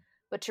stayed.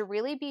 But to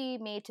really be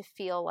made to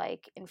feel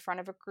like in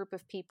front of a group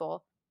of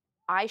people,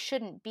 I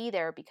shouldn't be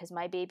there because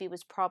my baby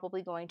was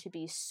probably going to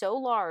be so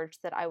large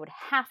that I would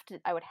have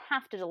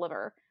to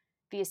deliver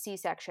via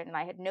C-section, and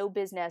I had no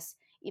business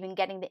even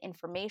getting the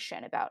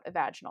information about a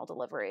vaginal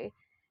delivery.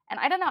 And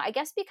I don't know, I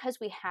guess because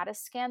we had a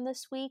scan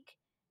this week,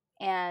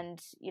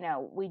 and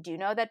we do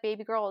know that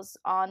baby girl is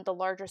on the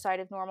larger side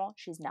of normal.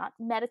 She's not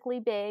medically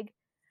big,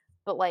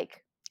 but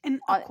like, and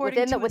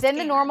within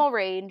the normal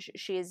range,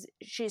 she's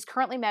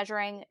currently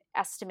measuring,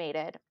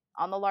 estimated,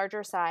 on the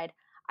larger side.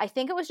 I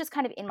think it was just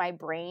kind of in my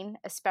brain,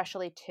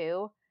 especially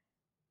too.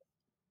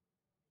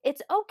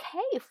 It's okay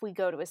if we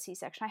go to a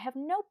C-section. I have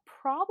no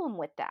problem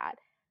with that.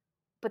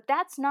 But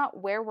that's not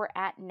where we're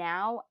at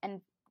now. And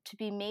to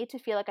be made to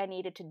feel like I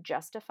needed to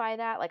justify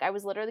that, like, I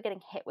was literally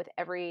getting hit with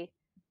every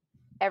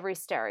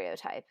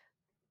stereotype.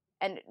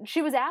 And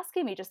she was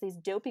asking me just these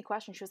dopey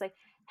questions. She was like,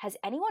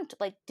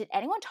 did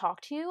anyone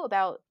talk to you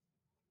about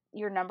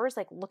your numbers,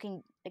 like,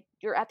 looking like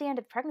you're at the end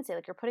of pregnancy,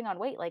 like you're putting on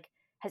weight? Like,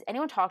 has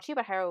anyone talked to you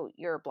about how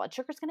your blood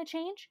sugar is going to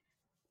change?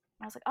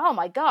 And I was like, oh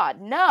my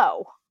God,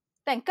 no.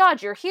 Thank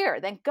God you're here.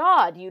 Thank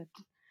God you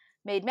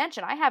made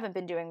mention. I haven't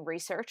been doing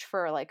research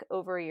for like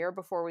over a year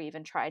before we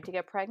even tried to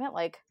get pregnant.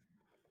 Like,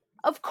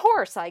 of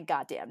course I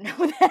goddamn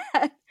know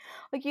that.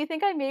 Like, you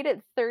think I made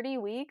it 30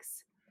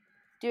 weeks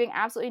doing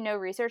absolutely no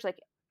research? Like,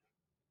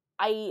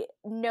 I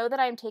know that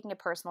I'm taking it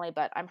personally,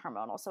 but I'm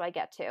hormonal, so I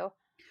get to.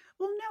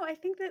 Well, no, I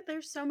think that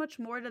there's so much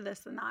more to this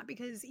than that,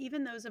 because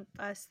even those of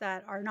us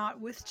that are not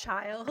with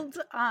child,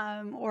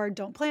 or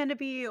don't plan to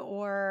be,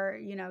 or,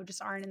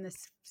 just aren't in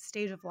this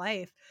stage of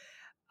life,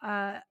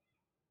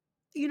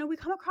 we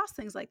come across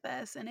things like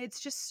this, and it's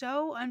just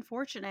so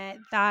unfortunate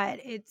that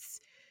it's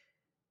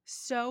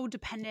so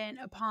dependent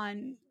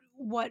upon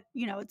what,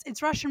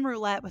 it's Russian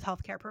roulette with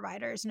healthcare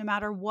providers, no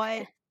matter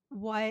what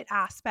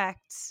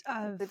aspects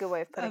That's a good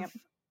way of putting it.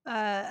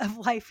 Of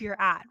life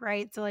you're at,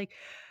 right? So like,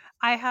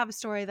 I have a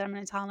story that I'm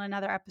going to tell in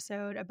another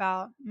episode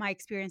about my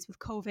experience with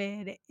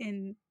COVID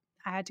in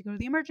I had to go to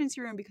the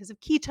emergency room because of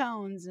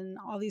ketones and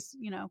all these,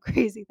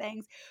 crazy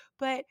things.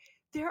 But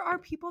there are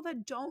people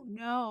that don't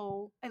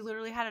know. I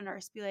literally had a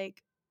nurse be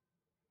like,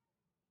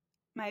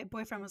 my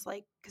boyfriend was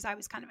like, because I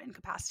was kind of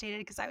incapacitated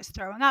because I was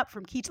throwing up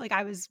from keto. Like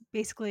I was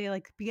basically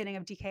like beginning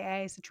of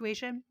DKA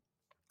situation.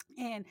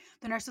 And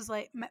the nurse was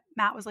like,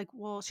 Matt was like,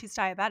 well, she's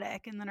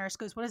diabetic. And the nurse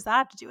goes, what does that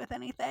have to do with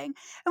anything?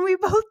 And we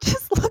both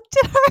just looked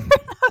at her and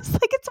I was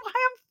like, it's why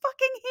I'm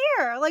fucking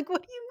here. Like,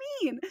 what do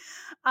you mean?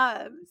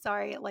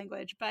 Sorry,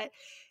 language. But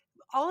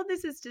all of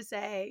this is to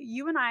say,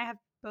 you and I have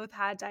both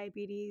had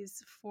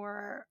diabetes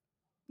for,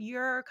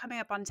 you're coming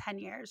up on 10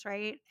 years,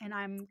 right? And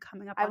I'm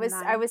coming up on 9.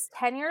 I was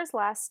 10 years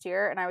last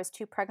year, and I was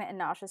too pregnant and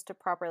nauseous to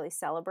properly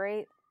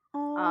celebrate.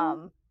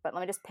 Oh, But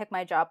let me just pick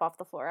my job off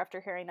the floor after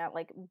hearing that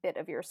like bit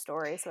of your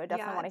story. So I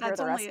definitely yeah, want to hear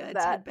that's the only rest of a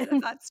that. tidbit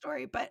of that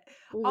story. But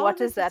all What of does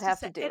this is that to have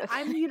say, to do and with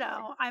I'm, it?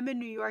 I'm in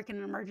New York in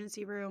an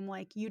emergency room.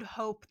 Like you'd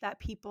hope that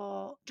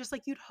people, just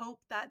like you'd hope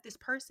that this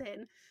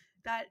person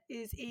that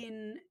is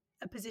in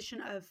a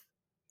position of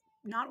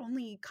not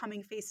only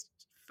coming face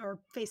to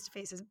face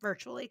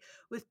virtually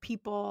with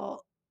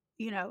people,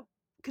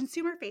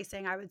 consumer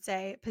facing, I would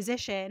say,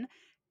 position,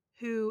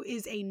 who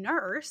is a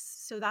nurse.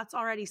 So that's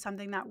already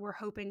something that we're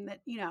hoping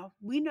that,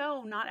 we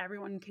know not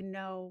everyone can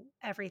know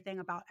everything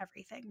about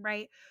everything,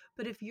 right?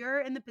 But if you're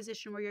in the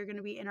position where you're going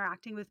to be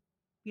interacting with,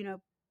 you know,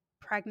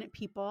 pregnant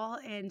people,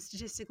 and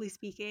statistically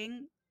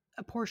speaking,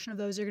 a portion of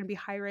those are going to be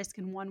high risk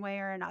in one way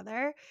or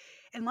another,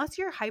 unless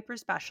you're hyper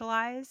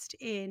specialized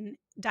in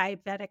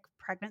diabetic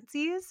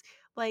pregnancies,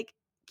 like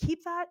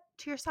keep that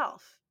to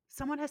yourself.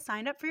 Someone has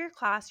signed up for your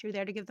class, you're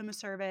there to give them a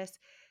service.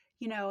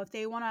 If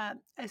they want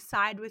to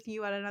side with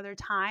you at another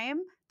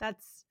time,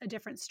 that's a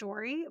different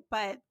story.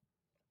 But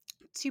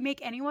to make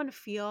anyone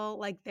feel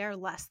like they're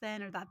less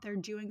than or that they're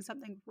doing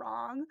something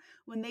wrong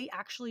when they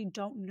actually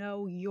don't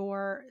know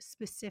your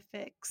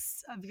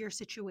specifics of your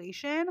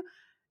situation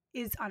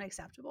is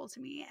unacceptable to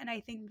me. And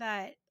I think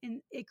that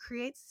it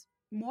creates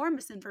more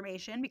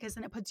misinformation, because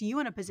then it puts you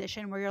in a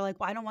position where you're like,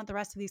 well, I don't want the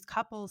rest of these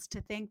couples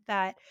to think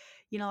that,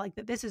 like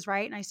that this is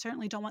right. And I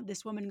certainly don't want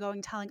this woman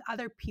going telling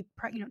other people,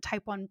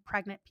 type 1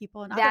 pregnant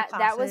people in other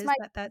That was classes my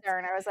that's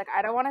concern. I was like,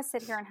 I don't want to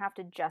sit here and have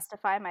to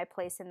justify my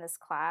place in this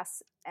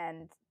class,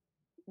 and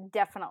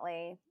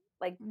definitely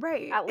like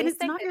right. at And least it's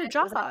thank not your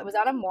goodness it job. was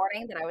on a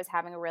morning that I was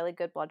having a really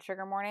good blood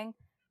sugar morning.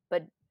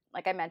 But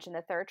like I mentioned,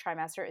 the third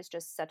trimester is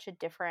just such a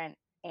different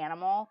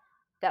animal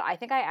that I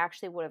think I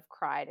actually would have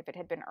cried if it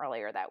had been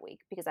earlier that week,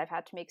 because I've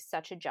had to make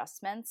such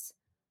adjustments.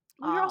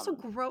 Well, you're also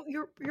Um,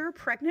 you're a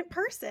pregnant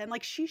person.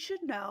 Like she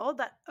should know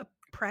that a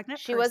pregnant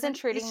she wasn't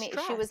person is treating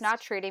me, she was not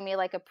stressed. treating me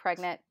like a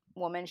pregnant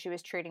woman. She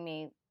was treating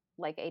me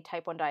like a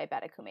type 1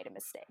 diabetic who made a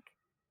mistake.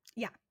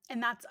 Yeah.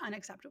 And that's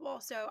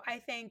unacceptable. So I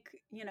think,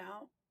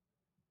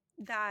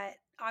 that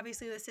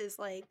obviously this is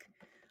like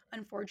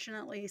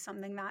unfortunately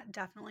something that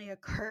definitely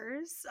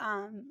occurs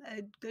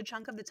a good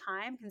chunk of the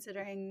time,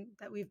 considering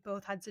that we've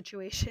both had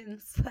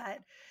situations that,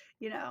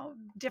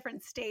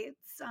 different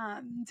states,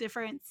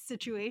 different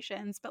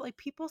situations, but like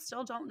people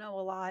still don't know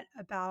a lot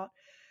about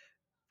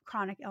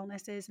chronic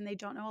illnesses, and they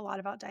don't know a lot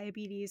about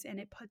diabetes, and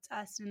it puts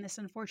us in this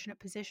unfortunate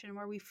position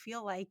where we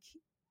feel like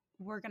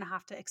we're going to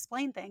have to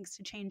explain things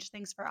to change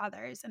things for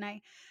others. And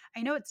I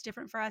know it's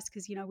different for us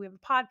because we have a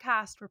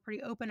podcast, we're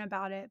pretty open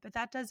about it, but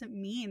that doesn't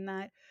mean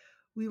that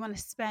we want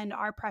to spend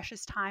our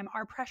precious time,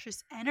 our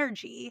precious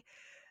energy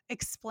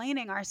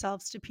explaining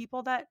ourselves to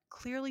people that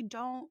clearly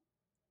don't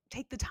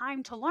take the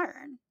time to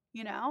learn.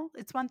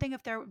 It's one thing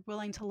if they're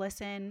willing to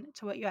listen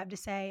to what you have to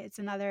say, it's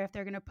another if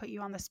they're going to put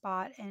you on the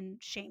spot and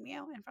shame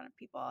you in front of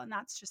people, and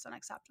that's just And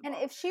unacceptable.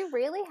 if she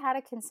really had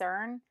a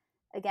concern,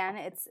 again,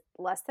 it's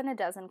less than a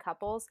dozen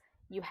couples.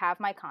 You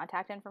have my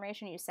contact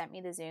information. You sent me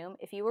the Zoom.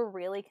 If you were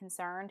really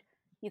concerned,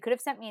 you could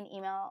have sent me an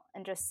email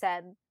and just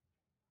said,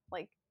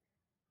 like,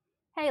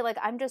 hey, like,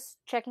 I'm just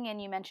checking in.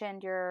 You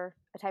mentioned you're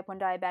a type 1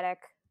 diabetic.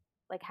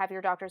 Like, have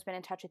your doctors been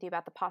in touch with you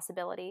about the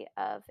possibility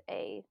of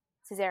a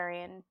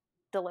cesarean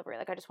delivery?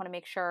 Like, I just want to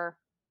make sure,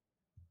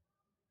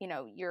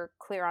 you're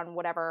clear on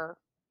whatever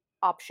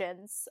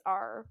options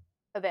are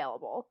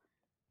available.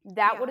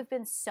 That would Yeah. have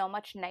been so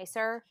much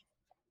nicer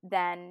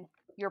than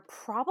you're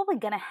probably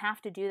going to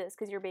have to do this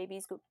because your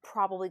baby's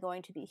probably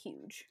going to be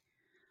huge.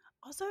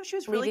 Also, if she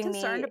was really Leaving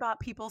concerned me, about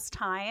people's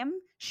time,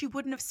 she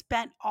wouldn't have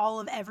spent all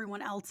of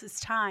everyone else's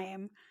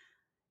time,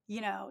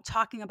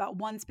 talking about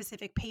one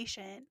specific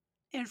patient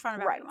in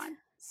front of right, everyone.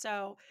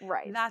 So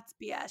right. that's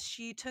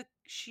BS.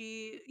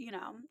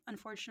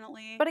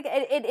 Unfortunately. But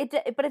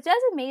but it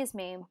does amaze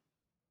me.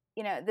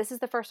 This is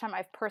the first time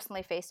I've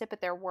personally faced it,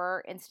 but there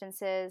were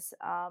instances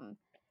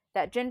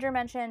that Ginger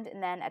mentioned,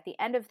 and then at the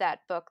end of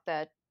that book,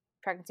 the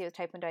Pregnancy with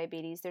Type 1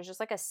 Diabetes, there's just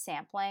like a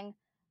sampling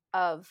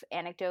of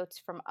anecdotes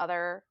from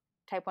other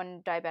type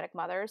 1 diabetic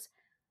mothers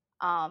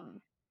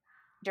um,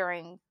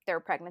 during their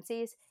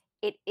pregnancies.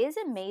 It is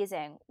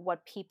amazing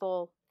what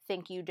people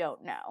think you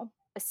don't know,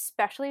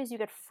 especially as you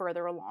get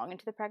further along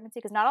into the pregnancy,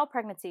 because not all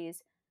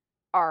pregnancies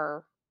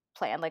are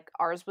planned. Like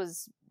ours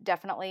was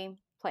definitely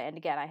planned.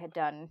 Again, I had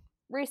done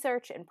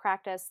research and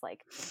practice.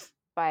 Like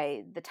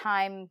by the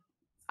time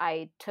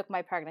I took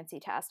my pregnancy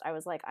test, I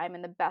was like, I'm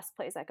in the best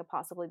place I could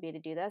possibly be to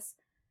do this.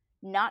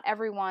 Not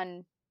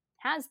everyone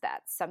has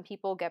that. Some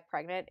people get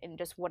pregnant in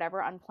just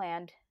whatever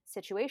unplanned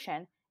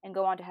situation and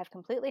go on to have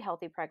completely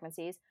healthy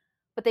pregnancies,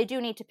 but they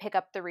do need to pick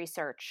up the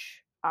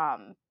research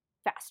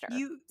faster.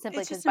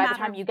 Simply It's because just a by the matter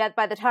time of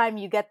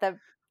you get the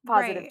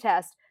positive right.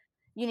 test,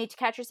 you need to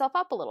catch yourself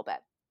up a little bit.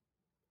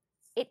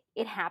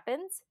 It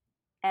happens,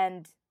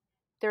 and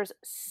there's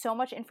so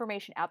much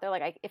information out there.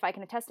 Like, if I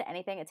can attest to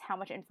anything, it's how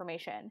much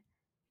information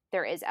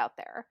there is out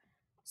there.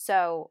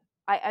 So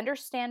I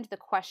understand the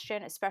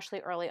question, especially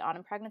early on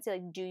in pregnancy,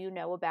 like, do you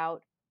know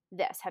about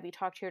this? Have you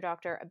talked to your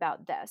doctor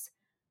about this?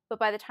 But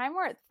by the time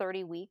we're at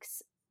 30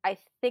 weeks, I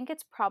think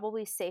it's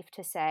probably safe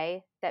to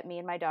say that me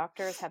and my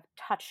doctors have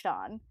touched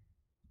on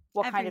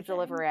what kind of Everything.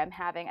 delivery I'm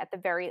having at the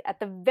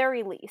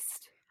very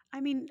least. I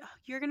mean,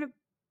 you're going to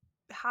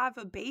have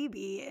a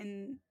baby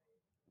in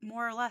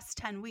more or less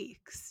 10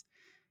 weeks,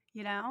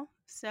 you know?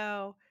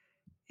 So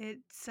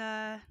it's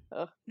Oh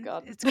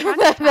God, it's crunch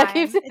time.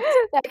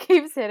 that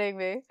keeps hitting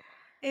me.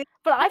 It's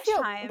But crunch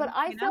time,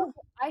 I you know?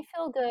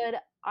 feel good.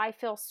 I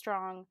feel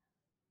strong.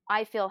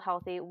 I feel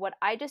healthy. What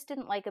I just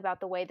didn't like about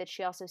the way that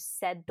she also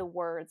said the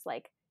words,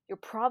 like, you're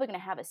probably going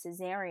to have a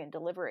cesarean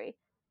delivery.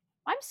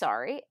 I'm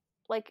sorry.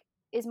 Like,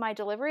 is my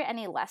delivery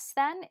any less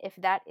than if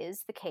that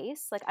is the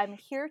case? Like, I'm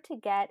here to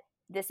get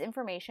this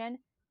information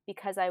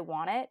because I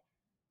want it,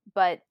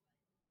 but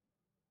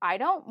I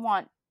don't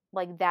want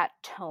like that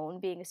tone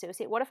being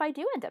associated. What if I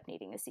do end up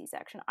needing a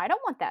C-section? I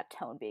don't want that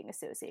tone being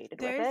associated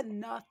with There's it. And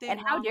nothing wrong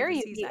with a how dare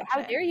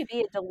C-section. you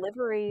be a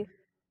delivery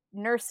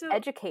nurse So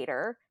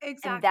educator, and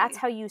exactly. that's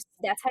how you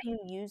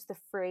use the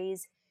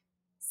phrase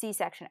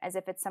C-section as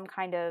if it's some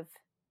kind of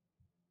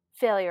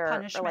failure or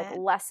like Punishment.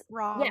 less.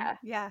 Wrong. Yeah.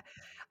 Yeah.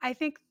 I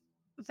think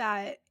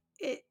that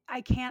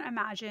I can't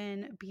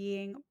imagine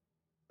being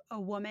a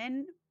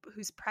woman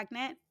who's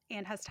pregnant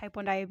and has type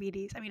 1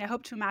 diabetes. I mean, I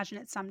hope to imagine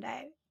it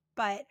someday,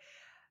 but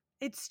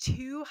it's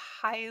two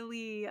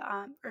highly,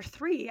 or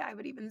three, I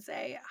would even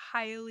say,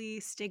 highly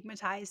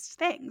stigmatized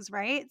things,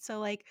 right? So,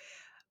 like,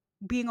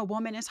 being a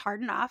woman is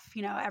hard enough.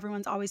 You know,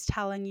 everyone's always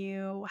telling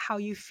you how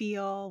you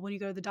feel when you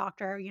go to the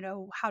doctor, you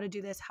know, how to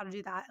do this, how to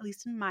do that, at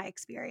least in my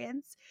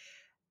experience.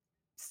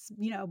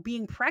 You know,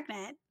 being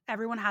pregnant,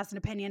 everyone has an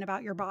opinion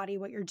about your body,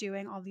 what you're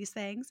doing, all these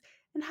things.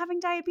 And having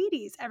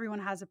diabetes, everyone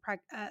has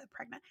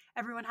pregnant.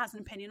 Everyone has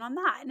an opinion on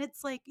that. And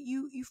it's like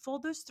you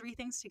fold those three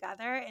things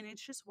together, and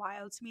it's just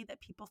wild to me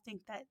that people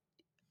think that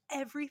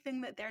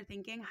everything that they're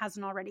thinking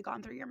hasn't already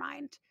gone through your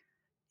mind.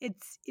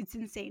 It's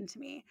insane to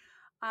me.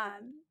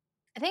 Um,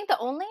 I think the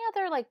only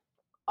other like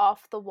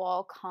off the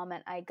wall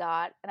comment I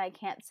got, and I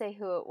can't say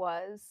who it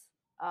was,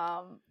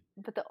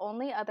 but the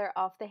only other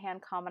off the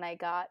hand comment I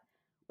got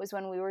was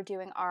when we were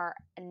doing our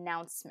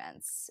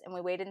announcements, and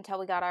we waited until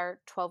we got our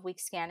 12-week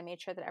scan and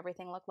made sure that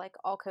everything looked like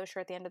all kosher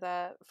at the end of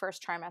the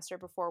first trimester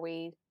before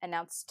we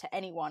announced to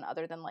anyone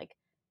other than like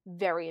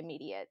very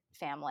immediate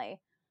family.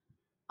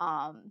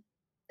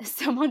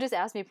 Someone just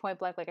asked me point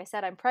blank, like I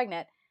said, I'm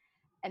pregnant,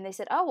 and they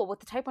said, "Oh, well, with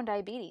the type 1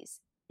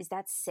 diabetes, is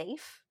that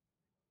safe?"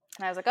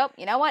 And I was like, oh,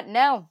 you know what?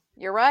 No,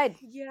 you're right.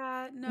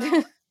 yeah, no.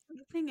 The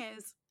thing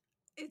is,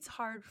 it's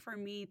hard for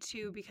me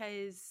too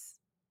because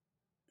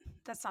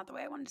that's not the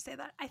way I wanted to say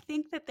that. I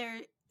think that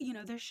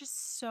there's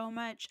just so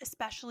much,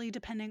 especially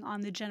depending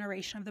on the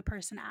generation of the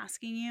person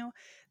asking you.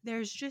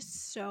 There's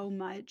just so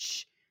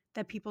much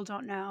that people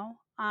don't know.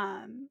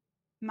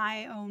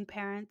 My own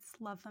parents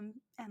love them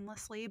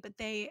endlessly, but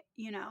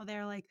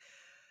they're like,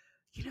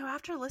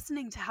 after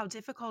listening to how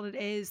difficult it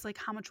is, like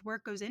how much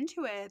work goes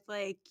into it,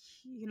 like,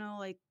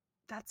 like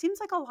that seems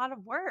like a lot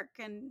of work.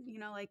 And,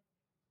 like,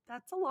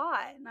 that's a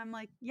lot. And I'm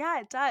like, yeah,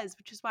 it does,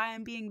 which is why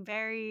I'm being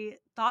very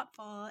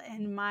thoughtful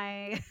in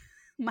my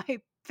my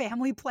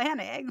family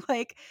planning.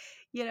 Like,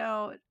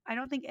 I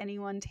don't think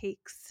anyone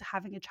takes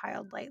having a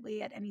child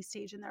lightly at any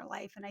stage in their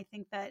life. And I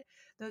think that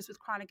those with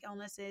chronic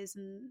illnesses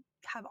and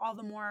have all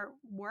the more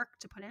work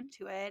to put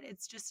into it,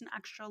 it's just an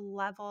extra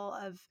level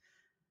of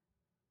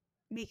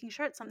making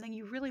sure it's something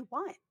you really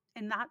want.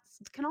 And that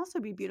can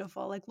also be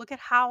beautiful. Like, look at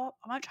how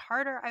much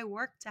harder I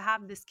worked to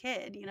have this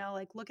kid,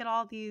 like, look at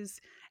all these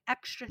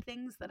extra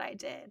things that I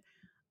did.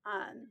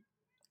 Um,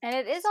 And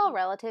it is all so,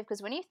 relative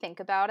because when you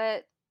think about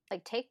it,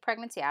 like take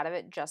pregnancy out of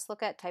it, just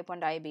look at type 1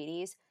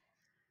 diabetes.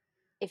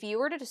 If you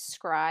were to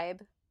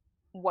describe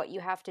what you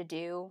have to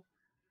do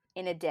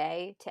in a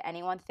day to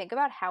anyone, think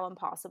about how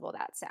impossible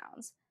that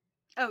sounds.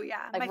 oh,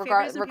 yeah. Like My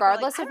favorite is when people are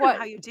like, regardless I of don't know what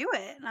how you do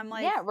it. And I'm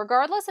like, yeah,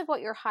 regardless of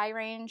what your high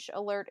range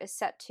alert is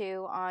set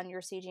to on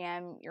your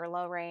CGM, your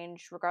low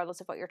range,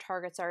 regardless of what your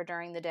targets are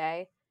during the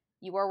day,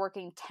 you are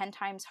working 10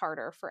 times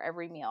harder for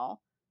every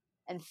meal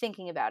and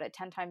thinking about it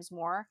 10 times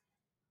more.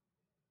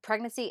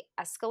 Pregnancy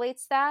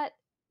escalates that,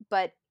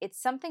 but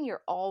it's something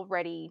you're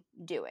already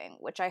doing,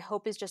 which I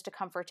hope is just a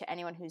comfort to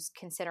anyone who's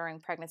considering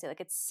pregnancy. Like,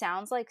 it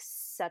sounds like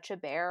such a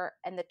bear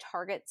and the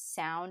targets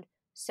sound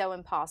so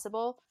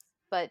impossible,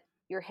 but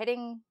you're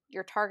hitting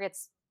your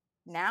targets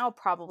now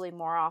probably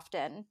more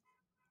often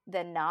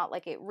than not.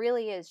 Like, it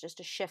really is just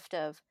a shift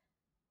of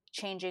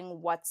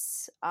changing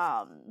what's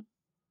the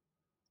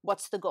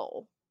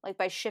goal. Like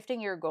by shifting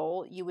your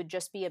goal, you would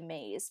just be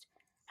amazed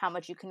how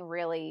much you can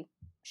really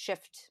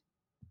shift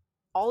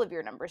all of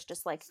your numbers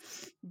just like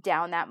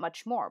down that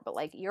much more. But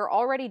like you're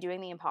already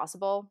doing the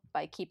impossible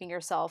by keeping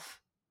yourself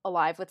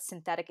alive with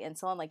synthetic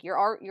insulin. Like you're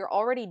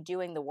already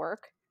doing the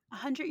work.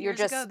 100 You're years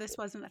ago, just this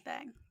wasn't a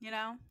thing, you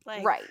know?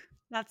 Like, right.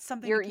 that's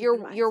something to keep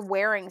in mind. You're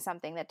wearing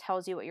something that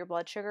tells you what your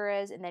blood sugar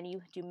is, and then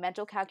you do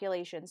mental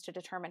calculations to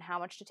determine how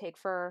much to take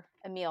for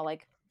a meal.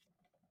 Like,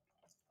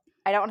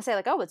 I don't want to say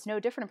like, oh, it's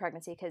no different in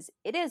pregnancy, because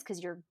it is,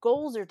 because your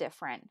goals are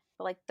different,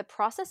 but like the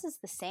process is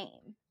the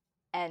same,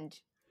 and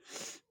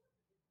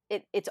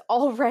it's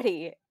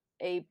already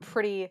a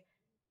pretty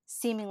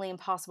seemingly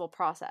impossible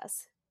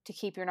process to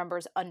keep your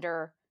numbers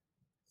under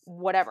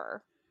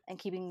whatever and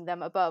keeping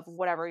them above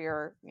whatever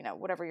your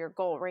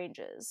goal range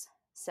is.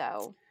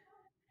 So,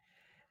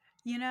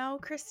 you know,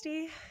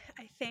 Christy,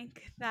 I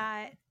think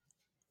that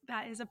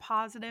is a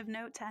positive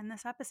note to end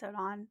this episode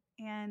on.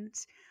 And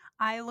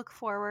I look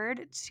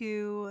forward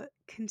to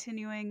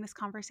continuing this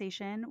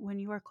conversation when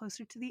you are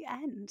closer to the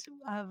end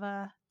of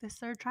this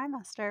third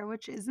trimester,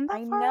 which isn't that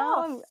I far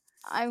off. know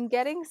I'm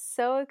getting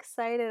so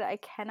excited. I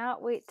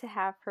cannot wait to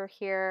have her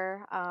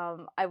here.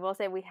 I will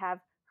say we have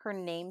her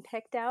name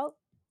picked out.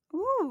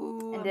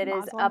 Ooh, and it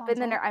is mazel, up in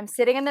the. mazel. I'm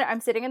sitting in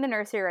the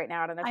nursery right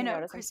now. I don't know if I you know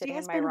noticed. I'm Christy sitting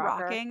has in my been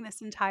rocker. rocking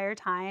this entire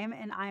time,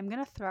 and I'm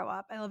gonna throw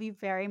up. I love you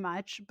very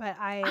much, but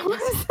I'm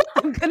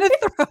I'm gonna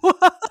throw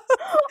up.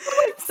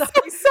 so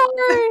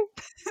sorry.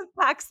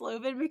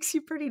 Paxlovid makes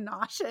you pretty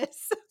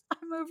nauseous.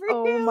 I'm over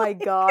here. Oh my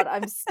like- god,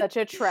 I'm such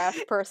a trash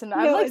person.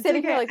 I'm No, like it's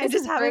sitting here okay. like I this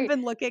just is haven't great.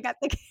 been looking at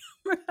the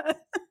camera.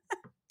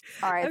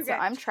 All right, so Okay.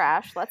 I'm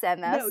trash. Let's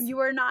end this. No, you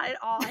are not at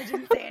all. I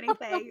didn't say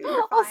anything.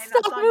 You're I'll fine.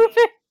 That's stop on moving.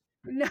 me.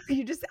 No,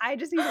 I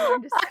just need to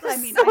learn to I'm I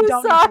mean, so I don't need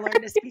to sorry.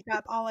 learn to speak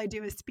up. All I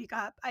do is speak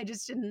up. I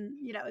just didn't,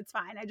 it's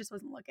fine. I just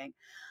wasn't looking.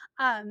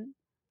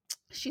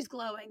 She's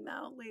glowing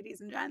though,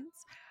 ladies and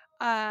gents.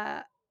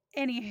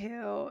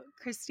 Anywho,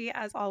 Christy,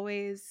 as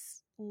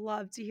always,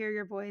 love to hear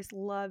your voice,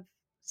 love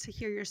to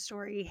hear your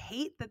story.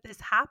 Hate that this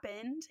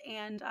happened,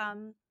 and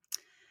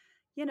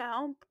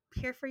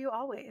here for you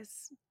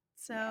always.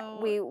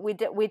 So Yeah,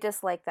 we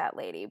dislike that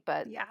lady,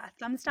 but yeah,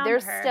 thumbs down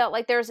there's to her. still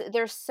like there's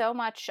so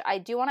much. I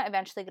do want to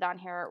eventually get on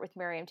here with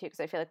Miriam too,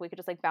 because I feel like we could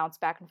just like bounce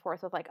back and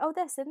forth with like, oh,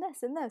 this and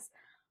this and this.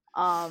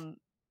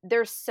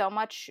 There's so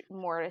much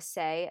more to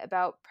say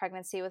about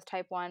pregnancy with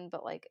type 1,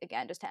 but like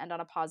again, just to end on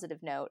a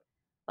positive note,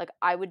 like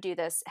I would do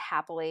this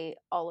happily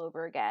all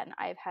over again.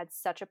 I've had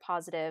such a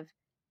positive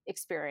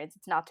experience.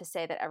 It's not to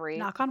say that every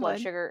Knock on blood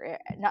wood. sugar,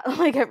 not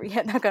like every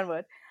knock on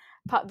wood.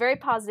 Very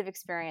positive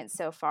experience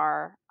so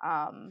far.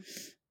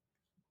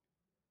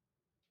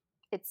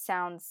 It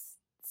sounds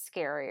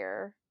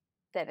scarier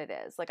than it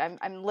is. Like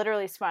I'm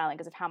literally smiling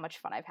because of how much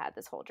fun I've had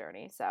this whole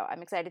journey. So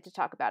I'm excited to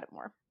talk about it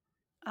more.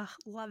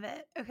 Love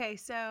it. Okay,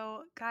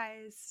 so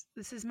guys,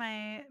 this is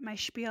my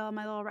spiel,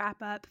 my little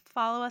wrap up.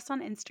 Follow us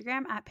on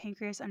Instagram at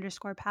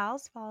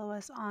pancreas_pals. Follow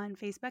us on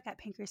Facebook at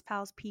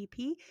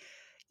pancreaspalspp.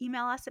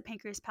 Email us at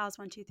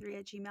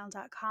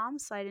pancreaspals123@gmail.com.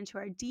 Slide into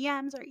our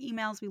DMs or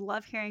emails. We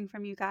love hearing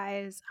from you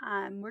guys.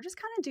 We're just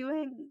kind of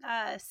doing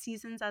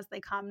seasons as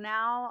they come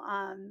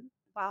now.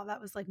 Wow,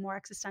 that was like more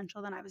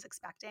existential than I was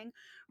expecting.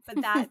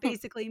 But that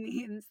basically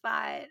means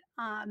that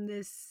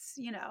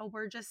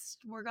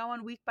we're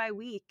going week by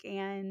week,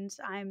 and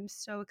I'm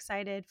so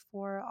excited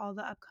for all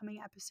the upcoming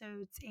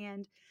episodes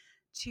and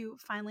to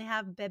finally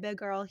have Bebe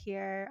Girl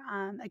here.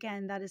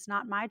 Again, that is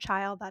not my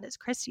child, that is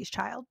Christy's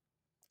child.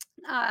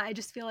 I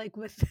just feel like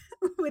with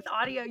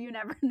audio, you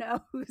never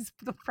know who's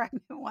the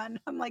pregnant one.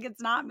 I'm like,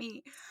 it's not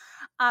me.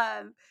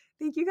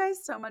 Thank you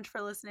guys so much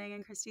for listening,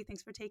 and Christy,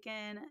 thanks for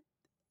taking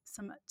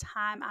some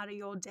time out of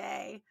your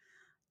day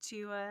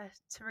to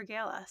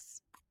regale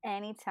us.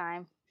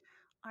 Anytime.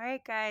 All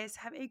right, guys,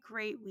 have a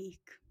great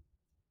week.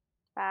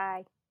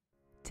 Bye.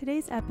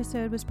 Today's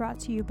episode was brought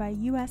to you by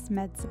US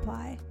Med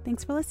Supply.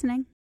 Thanks for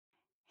listening.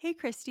 Hey,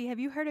 Christy, have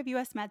you heard of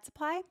US Med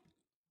Supply?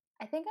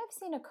 I think I've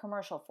seen a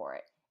commercial for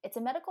it. It's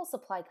a medical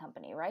supply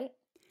company, right?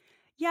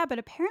 Yeah, but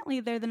apparently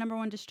they're the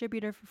 #1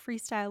 distributor for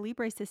Freestyle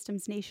Libre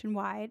systems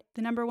nationwide,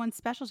 the #1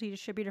 specialty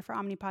distributor for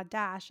Omnipod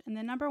Dash, and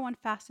the #1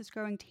 fastest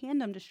growing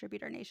tandem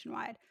distributor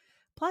nationwide.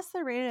 Plus,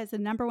 they're rated as the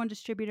 #1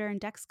 distributor in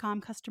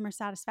Dexcom customer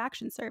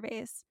satisfaction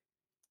surveys.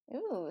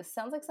 Ooh,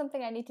 sounds like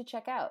something I need to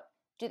check out.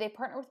 Do they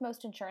partner with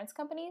most insurance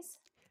companies?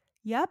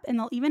 Yep, and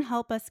they'll even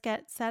help us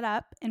get set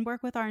up and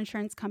work with our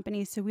insurance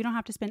companies so we don't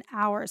have to spend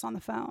hours on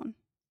the phone.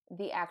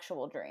 The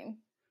actual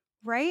dream.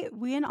 Right?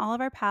 We and all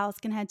of our pals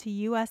can head to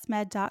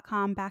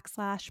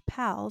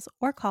usmed.com/pals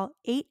or call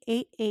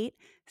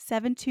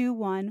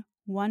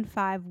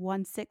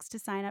 888-721-1516 to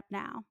sign up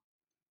now.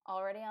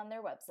 Already on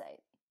their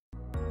website.